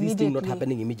thing not Immediately.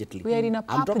 happening immediately. We are in a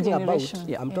I'm PAP talking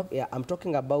generation. about, I'm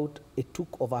talking about it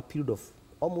took over a period of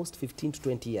almost 15 to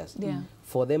 20 years Yeah.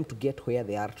 for them to get where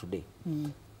they are today.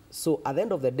 So at the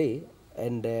end of the day,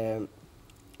 and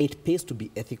it pays to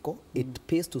be ethical, it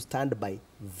pays to stand by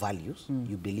values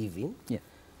you believe in,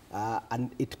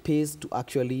 and it pays to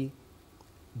actually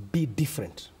be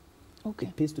different. Okay.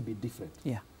 It pays to be different.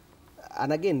 Yeah.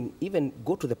 And again, even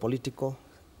go to the political,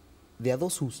 there are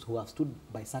those who have stood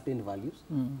by certain values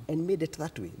and made it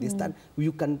that way. They stand.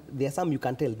 There are some you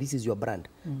can tell this is your brand.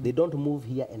 They don't move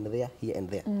here and there,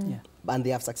 Yeah. and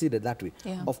they have succeeded that way.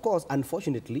 Yeah. Of course,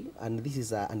 unfortunately, and this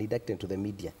is an indictment to the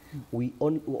media, we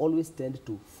always tend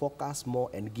to focus more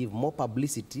and give more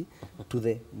publicity to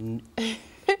the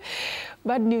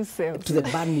Bad news sales.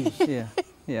 bad news. Yeah.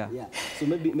 Yeah. Yeah. So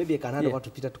maybe I can hand Yeah. over to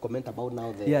Peter to comment about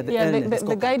now the Yeah, the Yeah, element. the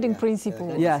scorecard. guiding Yeah.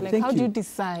 principles. Yeah, Like thank how do you you.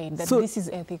 decide that So- this is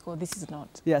ethical, this is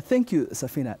not? Yeah, thank you,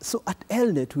 Safina. So at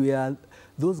Elnet, we are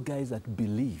those guys that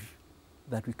believe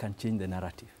that we can change the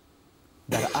narrative.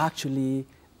 That actually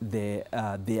there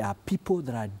are people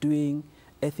that are doing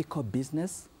ethical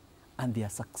business and they are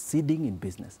succeeding in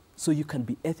business. So you can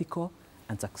be ethical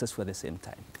and successful at the same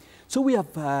time. So we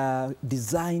have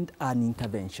designed an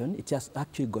intervention. It has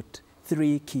actually got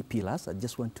 3 key pillars. I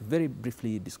just want to very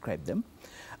briefly describe them.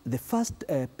 The first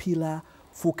pillar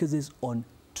focuses on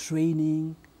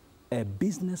training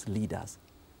business leaders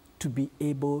to be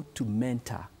able to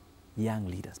mentor young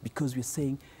leaders, because we're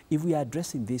saying if we are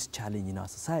addressing this challenge in our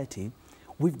society,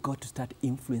 we've got to start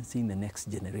influencing the next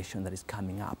generation that is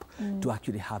coming up to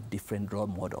actually have different role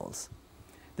models.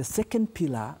 The second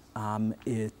pillar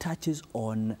touches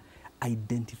on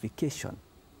identification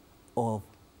of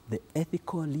the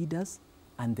ethical leaders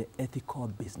and the ethical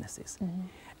businesses.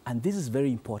 And this is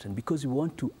very important because we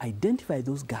want to identify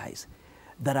those guys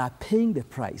that are paying the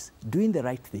price, doing the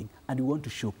right thing, and we want to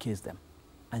showcase them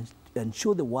and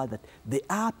show the world that there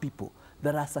are people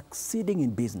that are succeeding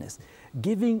in business,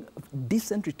 giving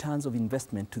decent returns of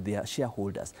investment to their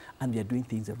shareholders, and they're doing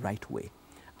things the right way.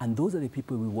 And those are the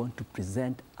people we want to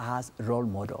present as role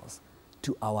models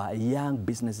to our young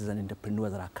businesses and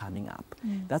entrepreneurs that are coming up.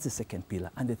 That's the second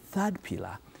pillar. And the third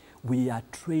pillar, we are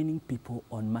training people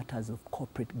on matters of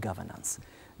corporate governance,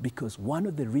 because one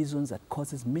of the reasons that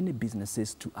causes many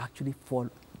businesses to actually fall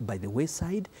by the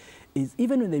wayside is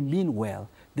even when they mean well,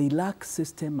 they lack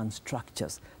system and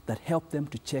structures that help them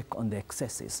to check on the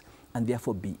excesses and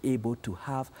therefore be able to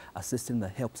have a system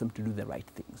that helps them to do the right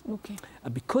things. Okay.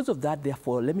 Because of that,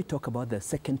 therefore, let me talk about the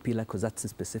second pillar, because that's a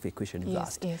specific question you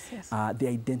asked. Yes, yes. The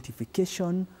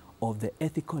identification of the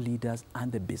ethical leaders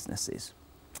and the businesses.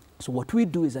 So what we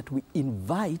do is that we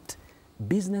invite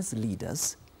business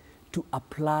leaders to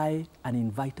apply and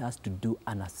invite us to do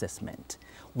an assessment.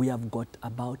 We have got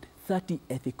about 30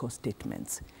 ethical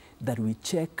statements that we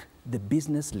check the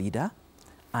business leader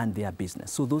and their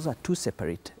business. So those are two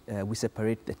separate, we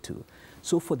separate the two.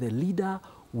 So for the leader,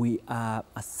 we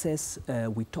assess,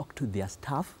 we talk to their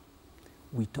staff,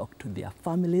 we talk to their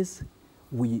families,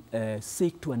 we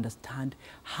seek to understand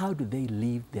how do they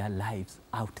live their lives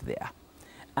out there.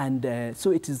 And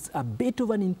so it is a bit of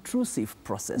an intrusive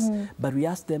process, but we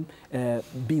ask them,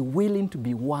 be willing to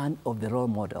be one of the role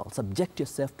models, subject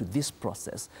yourself to this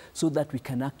process so that we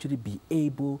can actually be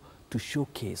able to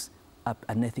showcase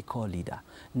an ethical leader.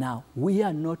 Now, we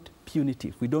are not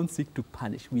punitive. We don't seek to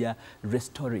punish. We are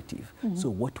restorative. So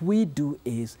what we do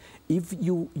is, if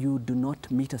you do not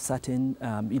meet a certain,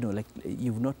 like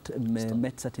you've not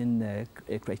met certain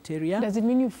criteria. Does it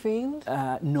mean you failed?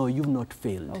 No, you've not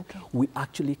failed. Okay. We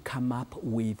actually come up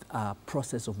with a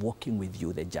process of working with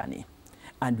you, the journey.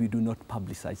 And we do not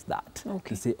publicize that. Okay.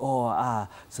 To say, oh,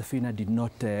 Safina did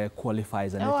not qualify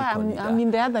as an ethical leader. I'm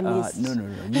in the other list.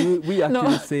 No. We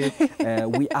actually say,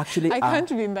 we actually I can't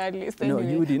be in that list anyway. No,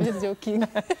 you didn't. I'm just joking.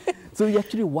 So we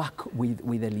actually work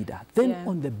with a leader. Then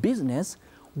on the business,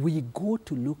 we go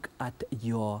to look at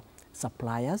your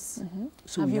suppliers.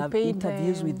 So we have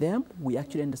interviews with them. We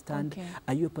actually understand,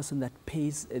 are you a person that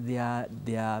pays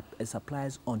their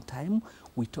suppliers on time?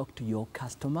 We talk to your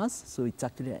customers. So it's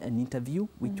actually an interview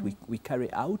which we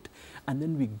carry out. And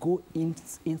then we go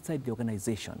inside the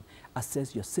organization,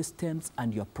 assess your systems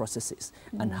and your processes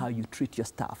and how you treat your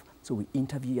staff. So we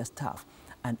interview your staff.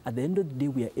 And at the end of the day,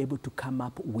 we are able to come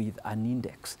up with an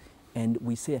index. And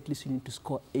we say at least you need to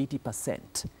score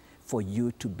 80% for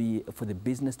you to be, for the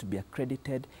business to be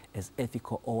accredited as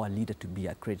ethical, or a leader to be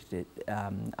accredited,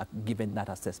 given that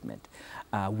assessment.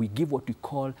 We give what we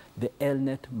call the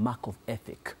ELNET Mark of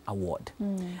Ethic Award.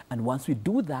 And once we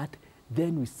do that,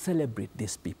 then we celebrate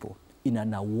these people in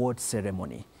an award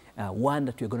ceremony, one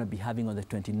that we're going to be having on the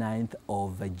 29th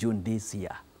of June this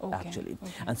year, actually.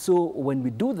 And so when we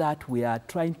do that, we are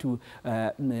trying to,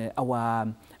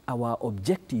 our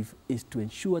objective is to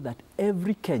ensure that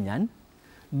every Kenyan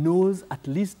knows at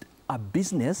least a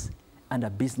business and a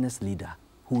business leader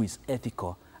who is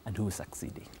ethical and who is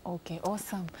succeeding. Okay,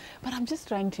 awesome. But I'm just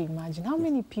trying to imagine how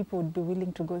many people would be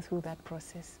willing to go through that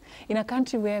process in a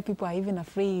country where people are even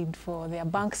afraid for their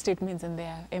bank statements and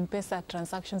their M-Pesa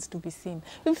transactions to be seen.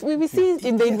 We see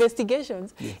in the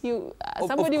investigations,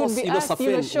 somebody will be asked,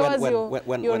 show us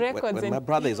your records. When my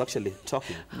brother is actually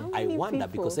talking, I wonder,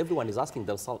 because everyone is asking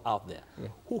themselves out there,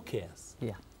 who cares?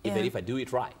 Even if I do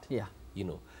it right,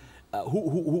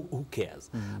 who cares?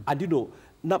 And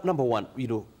number one,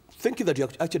 thank you that you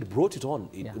actually brought it on,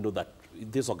 that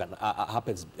this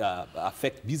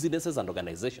affect businesses and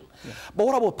organizations. But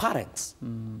what about parents?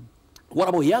 What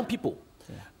about young people?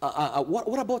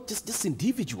 What about just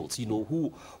individuals,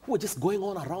 who are just going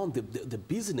on around the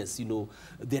business,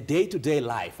 their day-to-day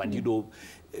life, and,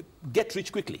 get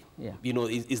rich quickly,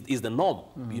 is the norm,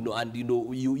 and,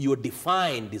 you're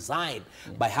designed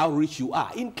by how rich you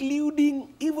are,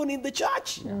 including even in the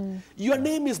church. Your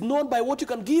name is known by what you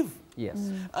can give.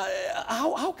 Yes.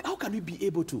 How can we be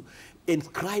able to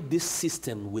inscribe this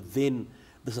system within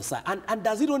the society? And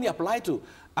does it only apply to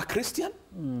a Christian?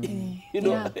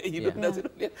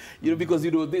 Because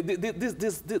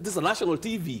this is a national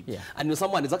TV, and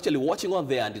someone is actually watching on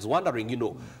there and is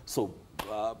wondering, so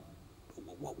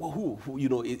who you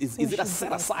know, is it a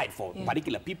set aside for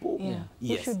particular people? Yeah.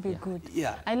 Yes. Who should be good?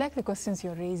 Yeah. I like the questions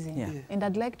you're raising. Yeah. And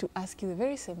I'd like to ask you the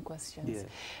very same questions. Yeah.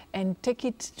 And take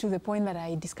it to the point that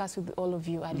I discussed with all of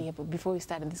you earlier, before we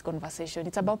started this conversation.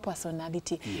 It's about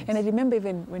personality. Yes. And I remember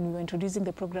even when we were introducing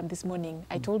the program this morning,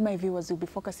 I told my viewers you'll be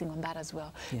focusing on that as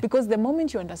well. Yeah. Because the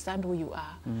moment you understand who you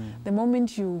are, the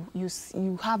moment you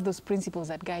have those principles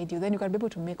that guide you, then you can be able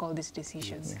to make all these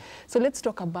decisions. Yes. So let's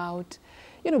talk about,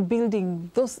 you know,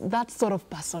 building that sort of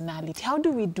personality. How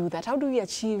do we do that? How do we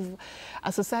achieve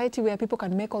a society where people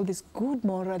can make all these good,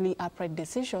 morally upright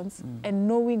decisions and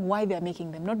knowing why they're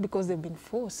making them, not because they've been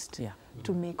forced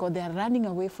to make, or they're running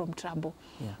away from trouble.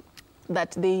 Yeah.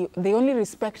 That they only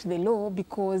respect the law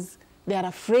because they are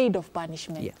afraid of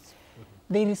punishment. Yes.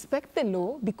 They respect the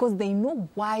law because they know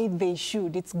why they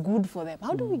should. It's good for them.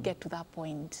 How do we get to that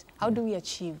point? How do we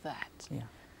achieve that? Yeah.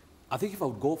 I think if I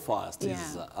would go first, Yeah.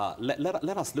 is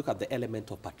let us look at the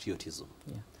element of patriotism.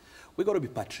 Yeah. We've got to be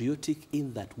patriotic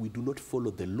in that we do not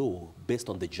follow the law based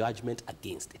on the judgment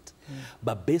against it,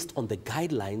 but based on the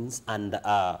guidelines and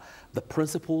the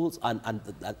principles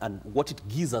and what it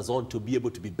gives us on to be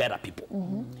able to be better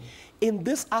people. In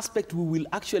this aspect, we will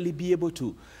actually be able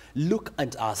to look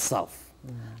at ourselves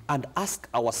and ask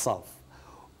ourselves,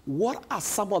 what are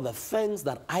some of the things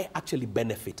that I actually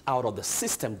benefit out of the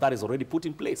system that is already put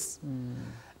in place?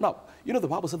 Now, you know, the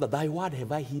Bible said that thy word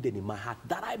have I hidden in my heart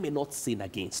that I may not sin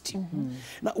against you.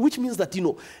 Now, which means that, you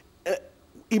know,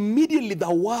 immediately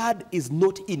the word is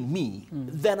not in me,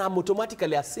 then I'm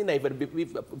automatically a sinner even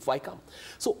if I come.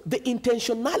 So the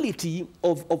intentionality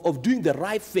of doing the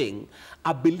right thing,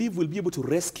 I believe, will be able to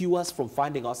rescue us from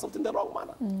finding ourselves in the wrong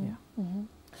manner.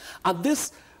 And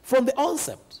this, from the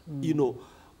onset, you know,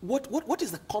 what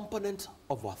is the component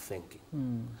of our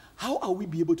thinking? How are we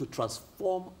be able to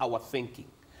transform our thinking?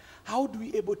 How do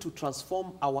we able to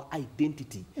transform our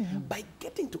identity? By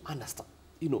getting to understand,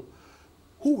 you know,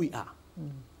 who we are.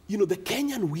 You know, the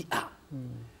Kenyan we are.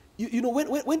 You know,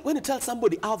 when you tell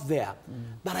somebody out there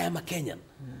that I am a Kenyan,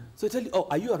 so they tell you, oh,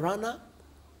 are you a runner?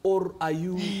 Or are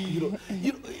you,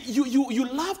 you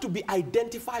love to be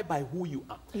identified by who you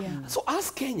are. Yeah. So as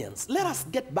Kenyans, let us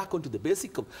get back onto the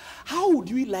basic of how would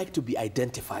you like to be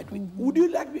identified with? Would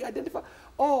you like to be identified?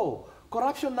 Oh,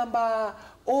 corruption number,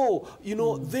 oh, you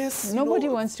know, this. Nobody you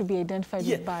know, wants to be identified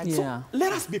with bad. So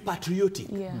let us be patriotic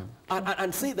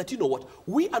and say that, you know what,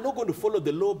 we are not going to follow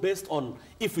the law based on,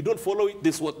 if we don't follow it,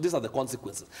 these are the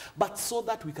consequences. But so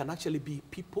that we can actually be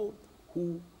people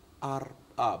who are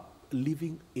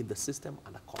living in the system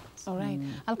and accordance. All right.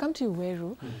 I'll come to you,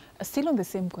 Weru. Still on the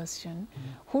same question.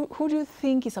 Who do you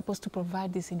think is supposed to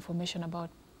provide this information about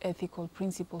ethical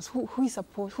principles?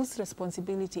 Whose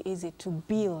responsibility is it to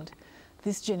build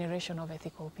this generation of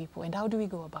ethical people? And how do we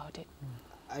go about it?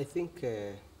 I think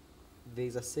there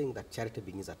is a saying that charity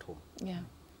begins at home. Yeah.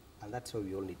 And that's where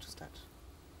we all need to start.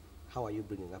 How are you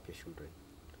bringing up your children?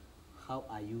 How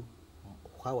are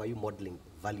you modeling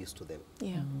values to them?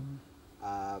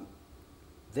 Yeah.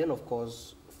 Then, of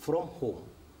course, from home,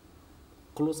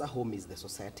 closer home is the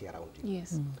society around you.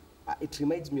 Yes. It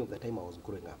reminds me of the time I was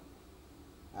growing up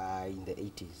in the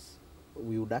 80s.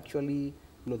 We would actually, you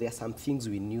know, there are some things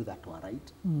we knew that were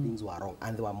right, things were wrong,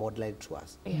 and they were modeled to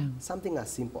us. Yeah. Something as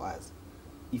simple as,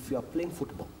 if you are playing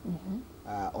football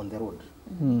on the road,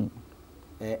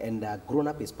 and a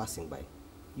grown-up is passing by,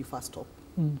 you first stop,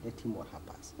 let him or her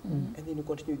pass, and then you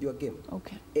continue with your game.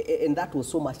 Okay. And that was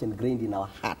so much ingrained in our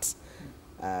hearts,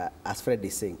 as Fred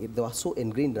is saying. They were so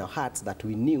ingrained in our hearts that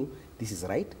we knew this is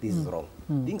right, this is wrong.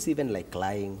 Things even like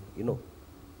lying, you know,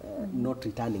 not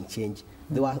returning change.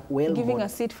 They were well Giving a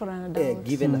seat for an adult.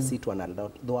 Given a seat to an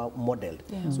adult. They were modeled.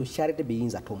 Yeah. So charity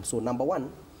begins at home. So number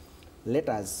one, let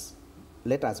us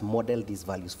model these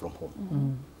values from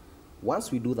home.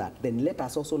 Once we do that, then let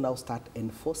us also now start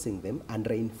enforcing them and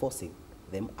reinforcing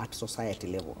them at society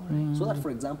level. So that,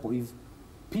 for example, if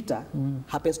Peter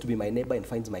happens to be my neighbor and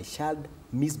finds my child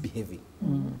misbehaving,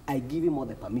 I give him all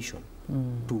the permission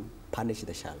to punish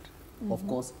the child. Of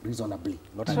course, reasonably.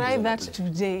 Not Try that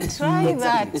unreasonably. today. Try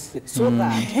that. So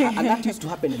that, and that used to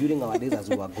happen during our days as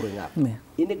we were growing up.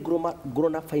 In a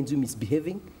grown-up finds you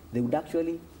misbehaving, they would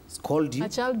actually scold you. A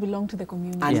child belongs to the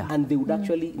community. And, and they would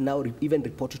actually now even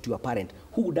report it to your parent,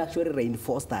 who would actually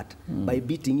reinforce that by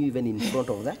beating you even in front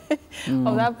of that,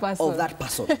 Of that person. of that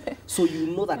person. So you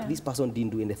know that this person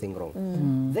didn't do anything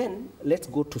wrong. Then let's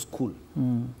go to school.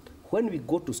 When we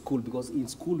go to school, because in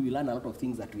school we learn a lot of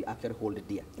things that we actually hold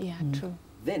dear. Yeah, true.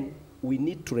 Then we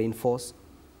need to reinforce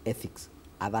ethics.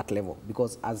 at that level.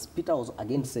 Because as Peter was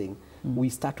again saying, we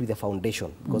start with the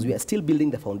foundation, because we are still building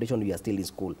the foundation, we are still in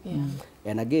school. Yeah.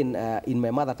 And again, in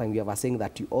my mother tongue, we have a saying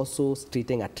that you also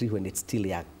straighten a tree when it's still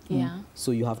young. Yeah.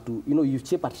 So you have to, you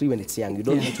shape a tree when it's young. You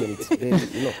don't do it when it's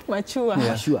very, Mature.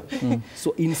 mature.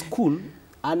 So in school,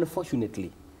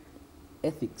 unfortunately,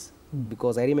 ethics,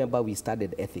 because I remember we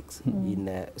studied ethics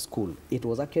in school. It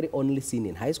was actually only seen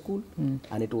in high school,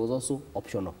 and it was also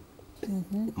optional.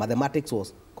 Mathematics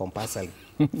was compulsory.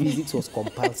 Physics was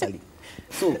compulsory.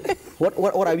 So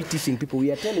what are we teaching people?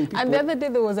 We are telling people... And the other day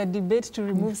there was a debate to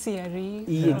remove CRE.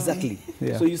 Exactly.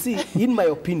 Yeah. So you see, in my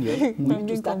opinion, we need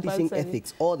to start teaching Compulsory.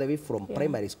 ethics all the way from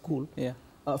primary school, Yeah.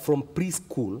 from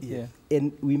preschool, Yeah.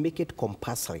 and we make it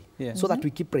compulsory, Yeah. so that we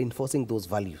keep reinforcing those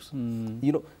values.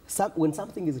 When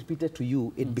something is repeated to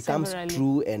you, it becomes Severally.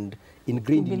 true and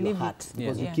ingrained You in your believe heart, it.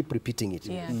 because Yeah. you keep repeating it.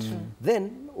 Yeah, true.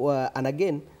 Then, and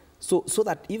again, so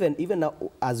that even now,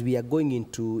 as we are going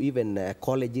into even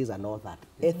colleges and all that,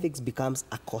 ethics becomes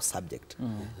a core subject.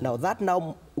 Now that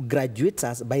now graduates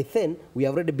us. By then, we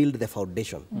have already built the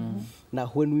foundation.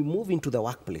 Now, when we move into the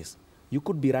workplace, you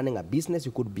could be running a business,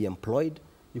 you could be employed,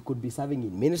 you could be serving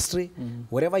in ministry,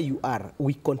 wherever you are,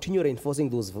 we continue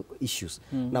reinforcing those issues.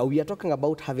 Now, we are talking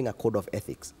about having a code of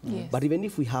ethics. Yes. But even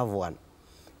if we have one,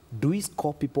 do we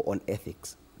score people on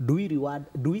ethics? Do we reward,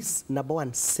 number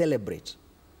one, celebrate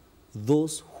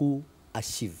those who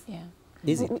achieve? Yeah.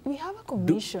 Is it? We have a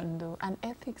commission, though, an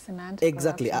ethics and anti-corruption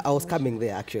Exactly. I was commission. coming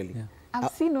there, actually. Yeah.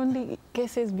 I've seen only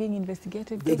cases being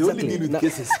investigated. Exactly. They only deal with Now-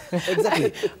 cases.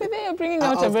 Exactly. But they are bringing I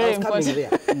out a was very coming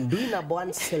important... there. Do we number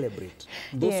one celebrate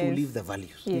those who Yes. live the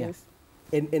values? Yes.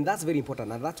 And that's very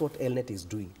important, and that's what Elnet is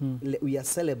doing. We are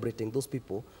celebrating those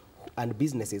people and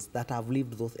businesses that have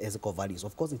lived those ethical values.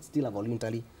 Of course, it's still a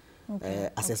voluntary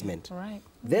assessment. Okay. Right.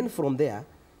 Then from there,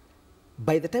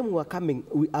 by the time we are coming,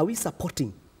 are we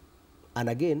supporting? And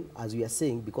again, as we are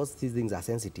saying, because these things are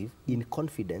sensitive, in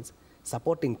confidence,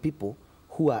 supporting people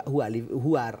who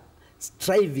are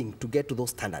striving to get to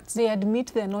those standards. They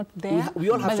admit they're not there, We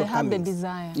all have but they have the shortcomings.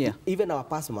 desire. Yeah. Even our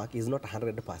pass mark is not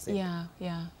 100%.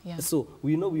 Yeah. So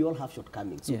we know we all have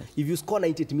shortcomings. So Yes. if you score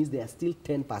 90, it means there are still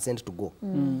 10% to go.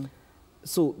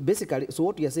 So basically, so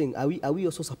what we are saying, are we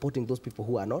also supporting those people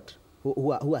who are not,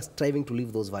 who are striving to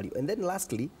live those values? And then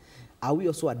lastly, are we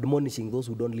also admonishing those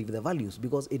who don't live the values?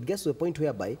 Because it gets to a point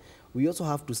whereby we also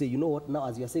have to say, you know what, now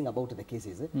as you are saying about the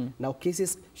cases, now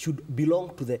cases should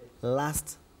belong to the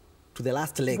last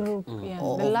leg. Group, yeah.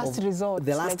 The last resort.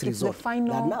 The last Like it's the resort.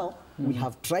 final That now we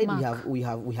have tried, mark. we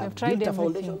have have tried built a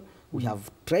everything. foundation. We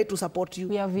have tried to support you.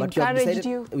 We have but encouraged decided,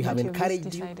 you, We have but you've encouraged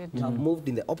you. decided. You have moved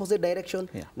in the opposite direction.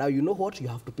 Yeah. Now you know what? You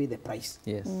have to pay the price.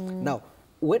 Yes. Now,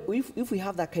 if we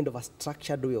have that kind of a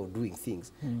structured way of doing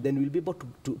things, then we'll be able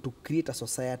to create a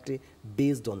society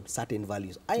based on certain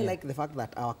values. I like the fact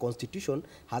that our constitution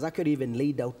has actually even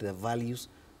laid out the values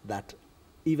that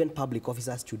even public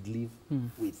officers should live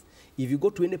with. If you go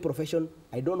to any profession,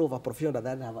 I don't know of a profession that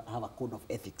doesn't have a code of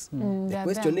ethics. The They're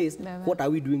question there. is, They're there. what are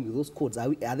we doing with those codes?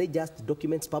 Are they just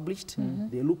documents published?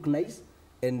 They look nice,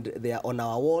 and they are on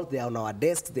our walls, they are on our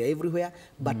desks, they are everywhere.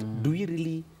 But do we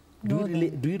really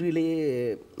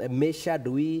measure?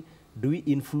 Do we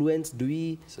influence? Do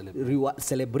we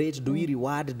celebrate? Do we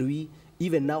reward? Do we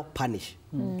even now punish?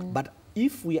 But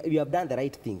if we have done the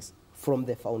right things from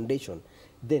the foundation,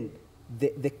 then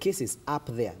the cases up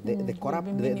there,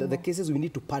 the cases we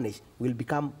need to punish will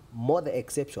become more the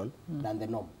exception than the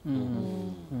norm.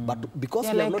 But because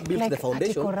we have not built the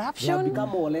foundation, they have become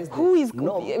more or less the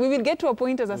norm. We will get to a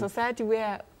point as a society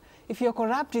where if you're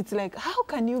corrupt, it's like, how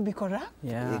can you be corrupt?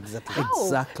 Yeah. Exactly. How?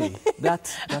 Exactly.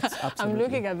 That's absolutely. I'm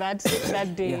looking at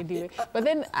that day. Anyway. But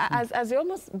then, as we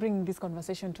almost bring this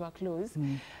conversation to a close,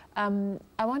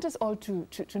 I want us all to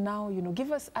now,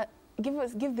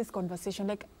 give this conversation,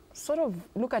 like, sort of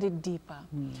look at it deeper.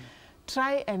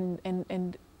 Try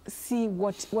and see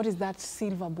what is that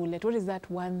silver bullet, what is that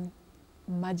one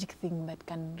magic thing that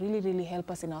can really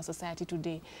help us in our society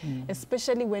today,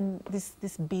 especially when this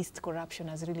beast corruption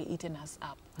has really eaten us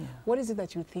up. What is it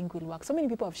that you think will work? So many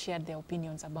people have shared their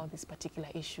opinions about this particular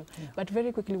issue, but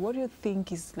very quickly, what do you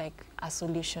think is like a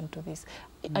solution to this?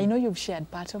 I know you've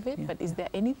shared part of it, but is there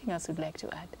anything else you'd like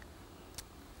to add?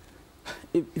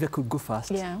 If I could go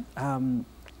first. Yeah.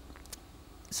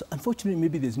 So unfortunately,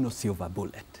 maybe there's no silver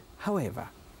bullet. However,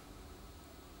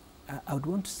 I would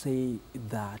want to say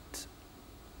that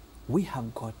we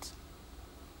have got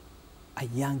a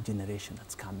young generation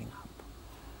that's coming up.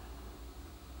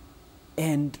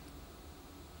 And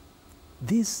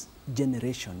this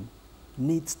generation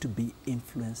needs to be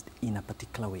influenced in a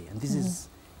particular way. And this is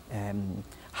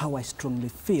how I strongly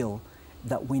feel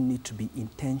that we need to be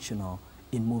intentional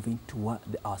in moving toward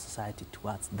our society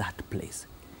towards that place.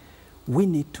 We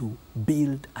need to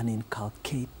build and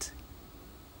inculcate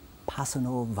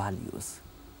personal values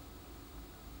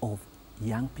of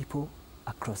young people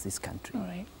across this country. All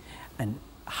right. And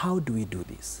how do we do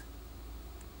this?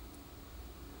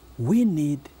 We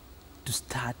need to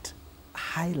start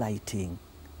highlighting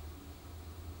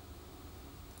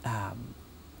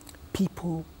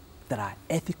people that are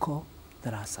ethical,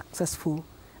 that are successful,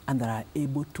 and that are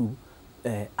able to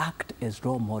act as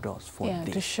role models for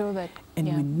this. To show that.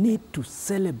 And we need to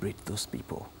celebrate those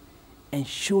people and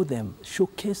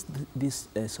showcase these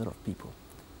sort of people.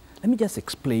 Let me just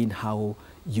explain how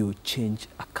you change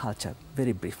a culture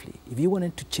very briefly. If you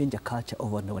wanted to change a culture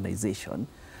of an organization,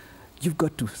 you've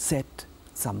got to set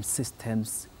some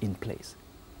systems in place.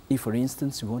 If, for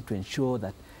instance, you want to ensure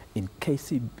that in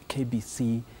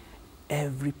KBC,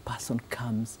 every person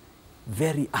comes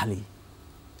very early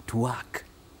to work,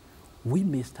 we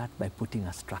may start by putting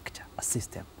a structure, a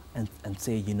system, and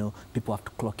say, you know, people have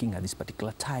to clock in at this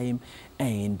particular time,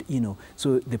 and, you know,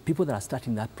 so the people that are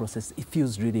starting that process, it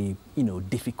feels really, you know,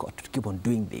 difficult to keep on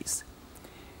doing this.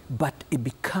 But it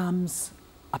becomes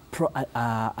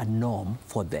a norm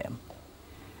for them.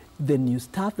 The new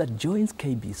staff that joins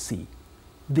KBC,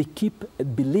 they keep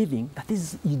believing that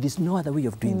there's no other way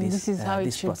of doing this. This is how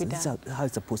it should process. be done. This is how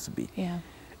it's supposed to be. Yeah.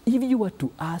 If you were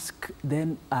to ask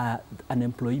then an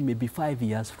employee maybe 5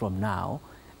 years from now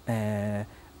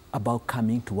about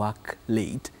coming to work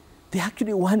late, they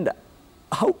actually wonder,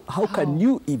 how can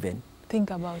you even think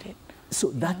about it?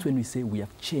 So that's when we say we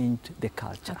have changed the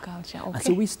culture. Okay. And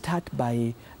so we start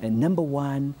by number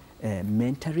one,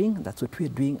 mentoring. That's what we're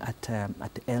doing at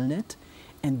ELNET.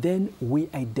 And then we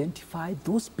identify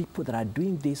those people that are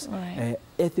doing this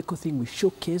ethical thing. We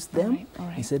showcase them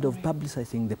instead of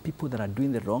publicizing the people that are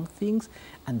doing the wrong things,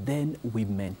 and then we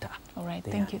mentor. All right,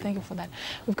 thank you for that.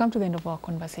 We've come to the end of our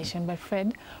conversation, but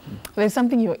Fred, there's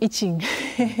something you're itching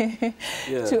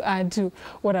to add to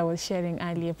what I was sharing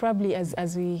earlier. Probably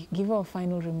as we give our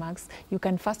final remarks, you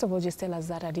can first of all just tell us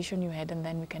that addition you had, and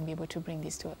then we can be able to bring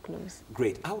this to a close.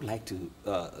 Great. I would like to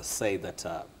say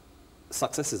that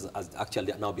success is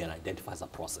actually now being identified as a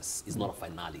process. It's not a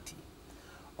finality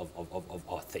of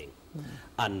our thing.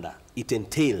 And it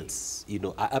entails, you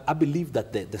know, I believe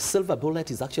that the silver bullet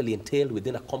is actually entailed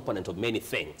within a component of many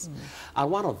things.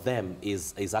 And one of them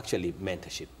is actually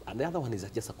mentorship. And the other one is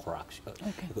just a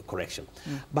correction.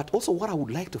 But also what I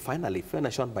would like to finally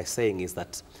finish on by saying is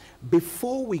that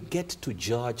before we get to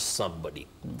judge somebody,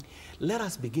 let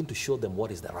us begin to show them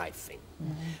what is the right thing.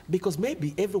 Because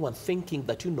maybe everyone thinking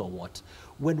that, you know what,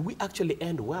 when we actually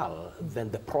end well,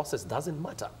 then the process doesn't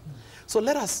matter. So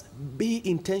let us be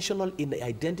intentional in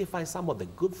identifying some of the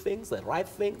good things, the right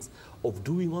things of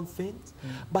doing on things,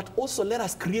 but also let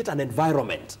us create an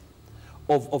environment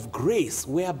of grace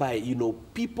whereby, you know,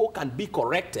 people can be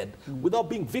corrected without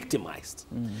being victimized.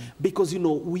 Because, you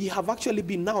know, we have actually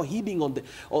been now heeding on the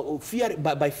fear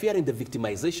by fearing the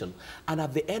victimization, and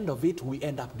at the end of it we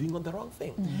end up doing on the wrong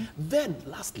thing. Then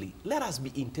lastly, let us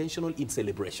be intentional in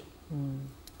celebration.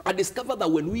 I discover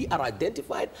that when we are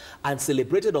identified and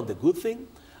celebrated on the good thing,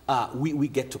 we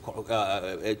get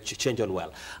to change on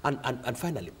well. And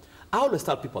finally, I always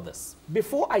tell people this: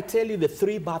 before I tell you the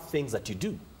 3 bad things that you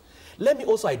do, let me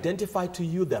also identify to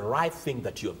you the right thing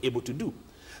that you're able to do,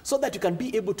 so that you can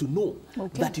be able to know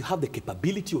that you have the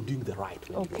capability of doing the right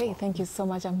thing. Okay, thank you so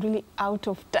much. I'm really out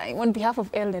of time. On behalf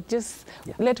of ELNET, just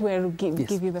let Weru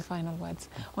give you the final words.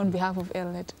 On behalf of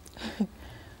ELNET.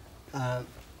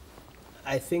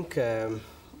 I think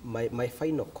my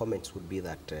final comments would be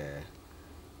that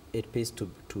it pays to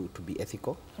be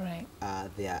ethical. Right.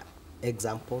 There are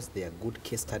examples, there are good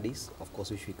case studies, of course,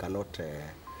 which we cannot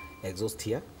exhaust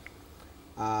here.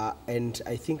 And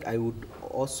I think I would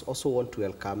also want to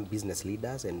welcome business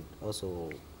leaders and also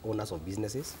owners of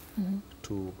businesses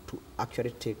to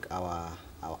actually take our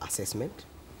assessment.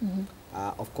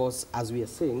 Of course, as we are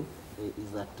saying,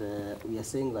 is that we are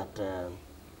saying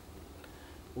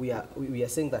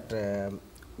that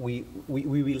we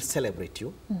will celebrate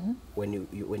you when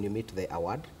you meet the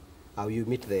award. You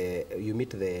meet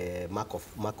the mark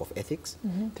of ethics.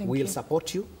 We'll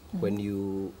support you when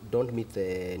you don't meet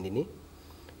the nini.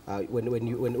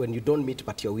 When you don't meet,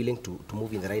 but you're willing to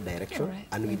move in the right direction,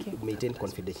 and we maintain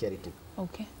confidentiality.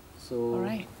 Okay. So. All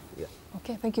right. Yeah.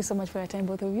 Okay, thank you so much for your time,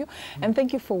 both of you. And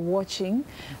thank you for watching.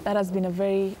 That has been a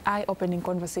very eye-opening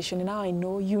conversation. And now I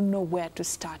know you know where to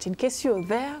start. In case you're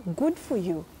there, good for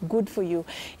you. Good for you.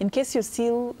 In case you're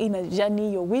still in a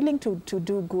journey, you're willing to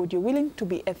do good, you're willing to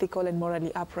be ethical and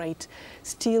morally upright,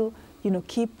 still you know,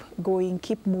 keep going,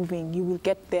 keep moving. You will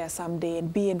get there someday,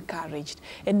 and be encouraged.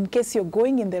 And in case you're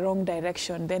going in the wrong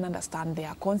direction, then understand there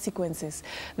are consequences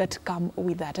that come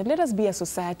with that. And let us be a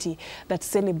society that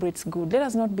celebrates good. Let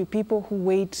us not be people who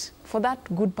wait for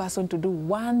that good person to do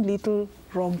one little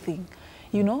wrong thing.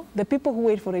 You know, the people who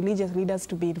wait for religious leaders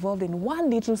to be involved in one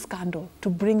little scandal to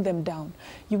bring them down.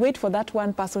 You wait for that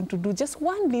one person to do just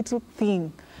one little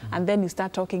thing, and then you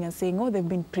start talking and saying, oh, they've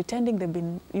been pretending, they've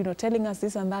been, you know, telling us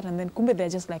this and that, and then kumbe, they're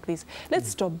just like this. Let's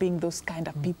stop being those kind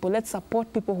of people. Let's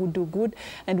support people who do good,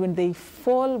 and when they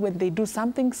fall, when they do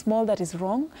something small that is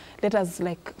wrong, let us,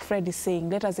 like Fred is saying,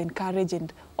 let us encourage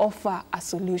and offer a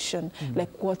solution,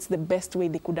 like what's the best way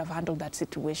they could have handled that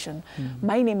situation.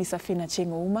 My name is Safina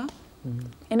Chengo Uma.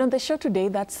 And on the show today,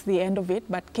 that's the end of it,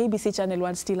 but KBC Channel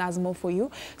 1 still has more for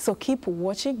you. So keep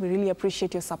watching. We really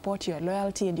appreciate your support, your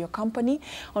loyalty, and your company.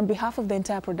 On behalf of the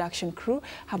entire production crew,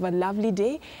 have a lovely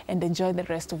day and enjoy the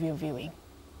rest of your viewing.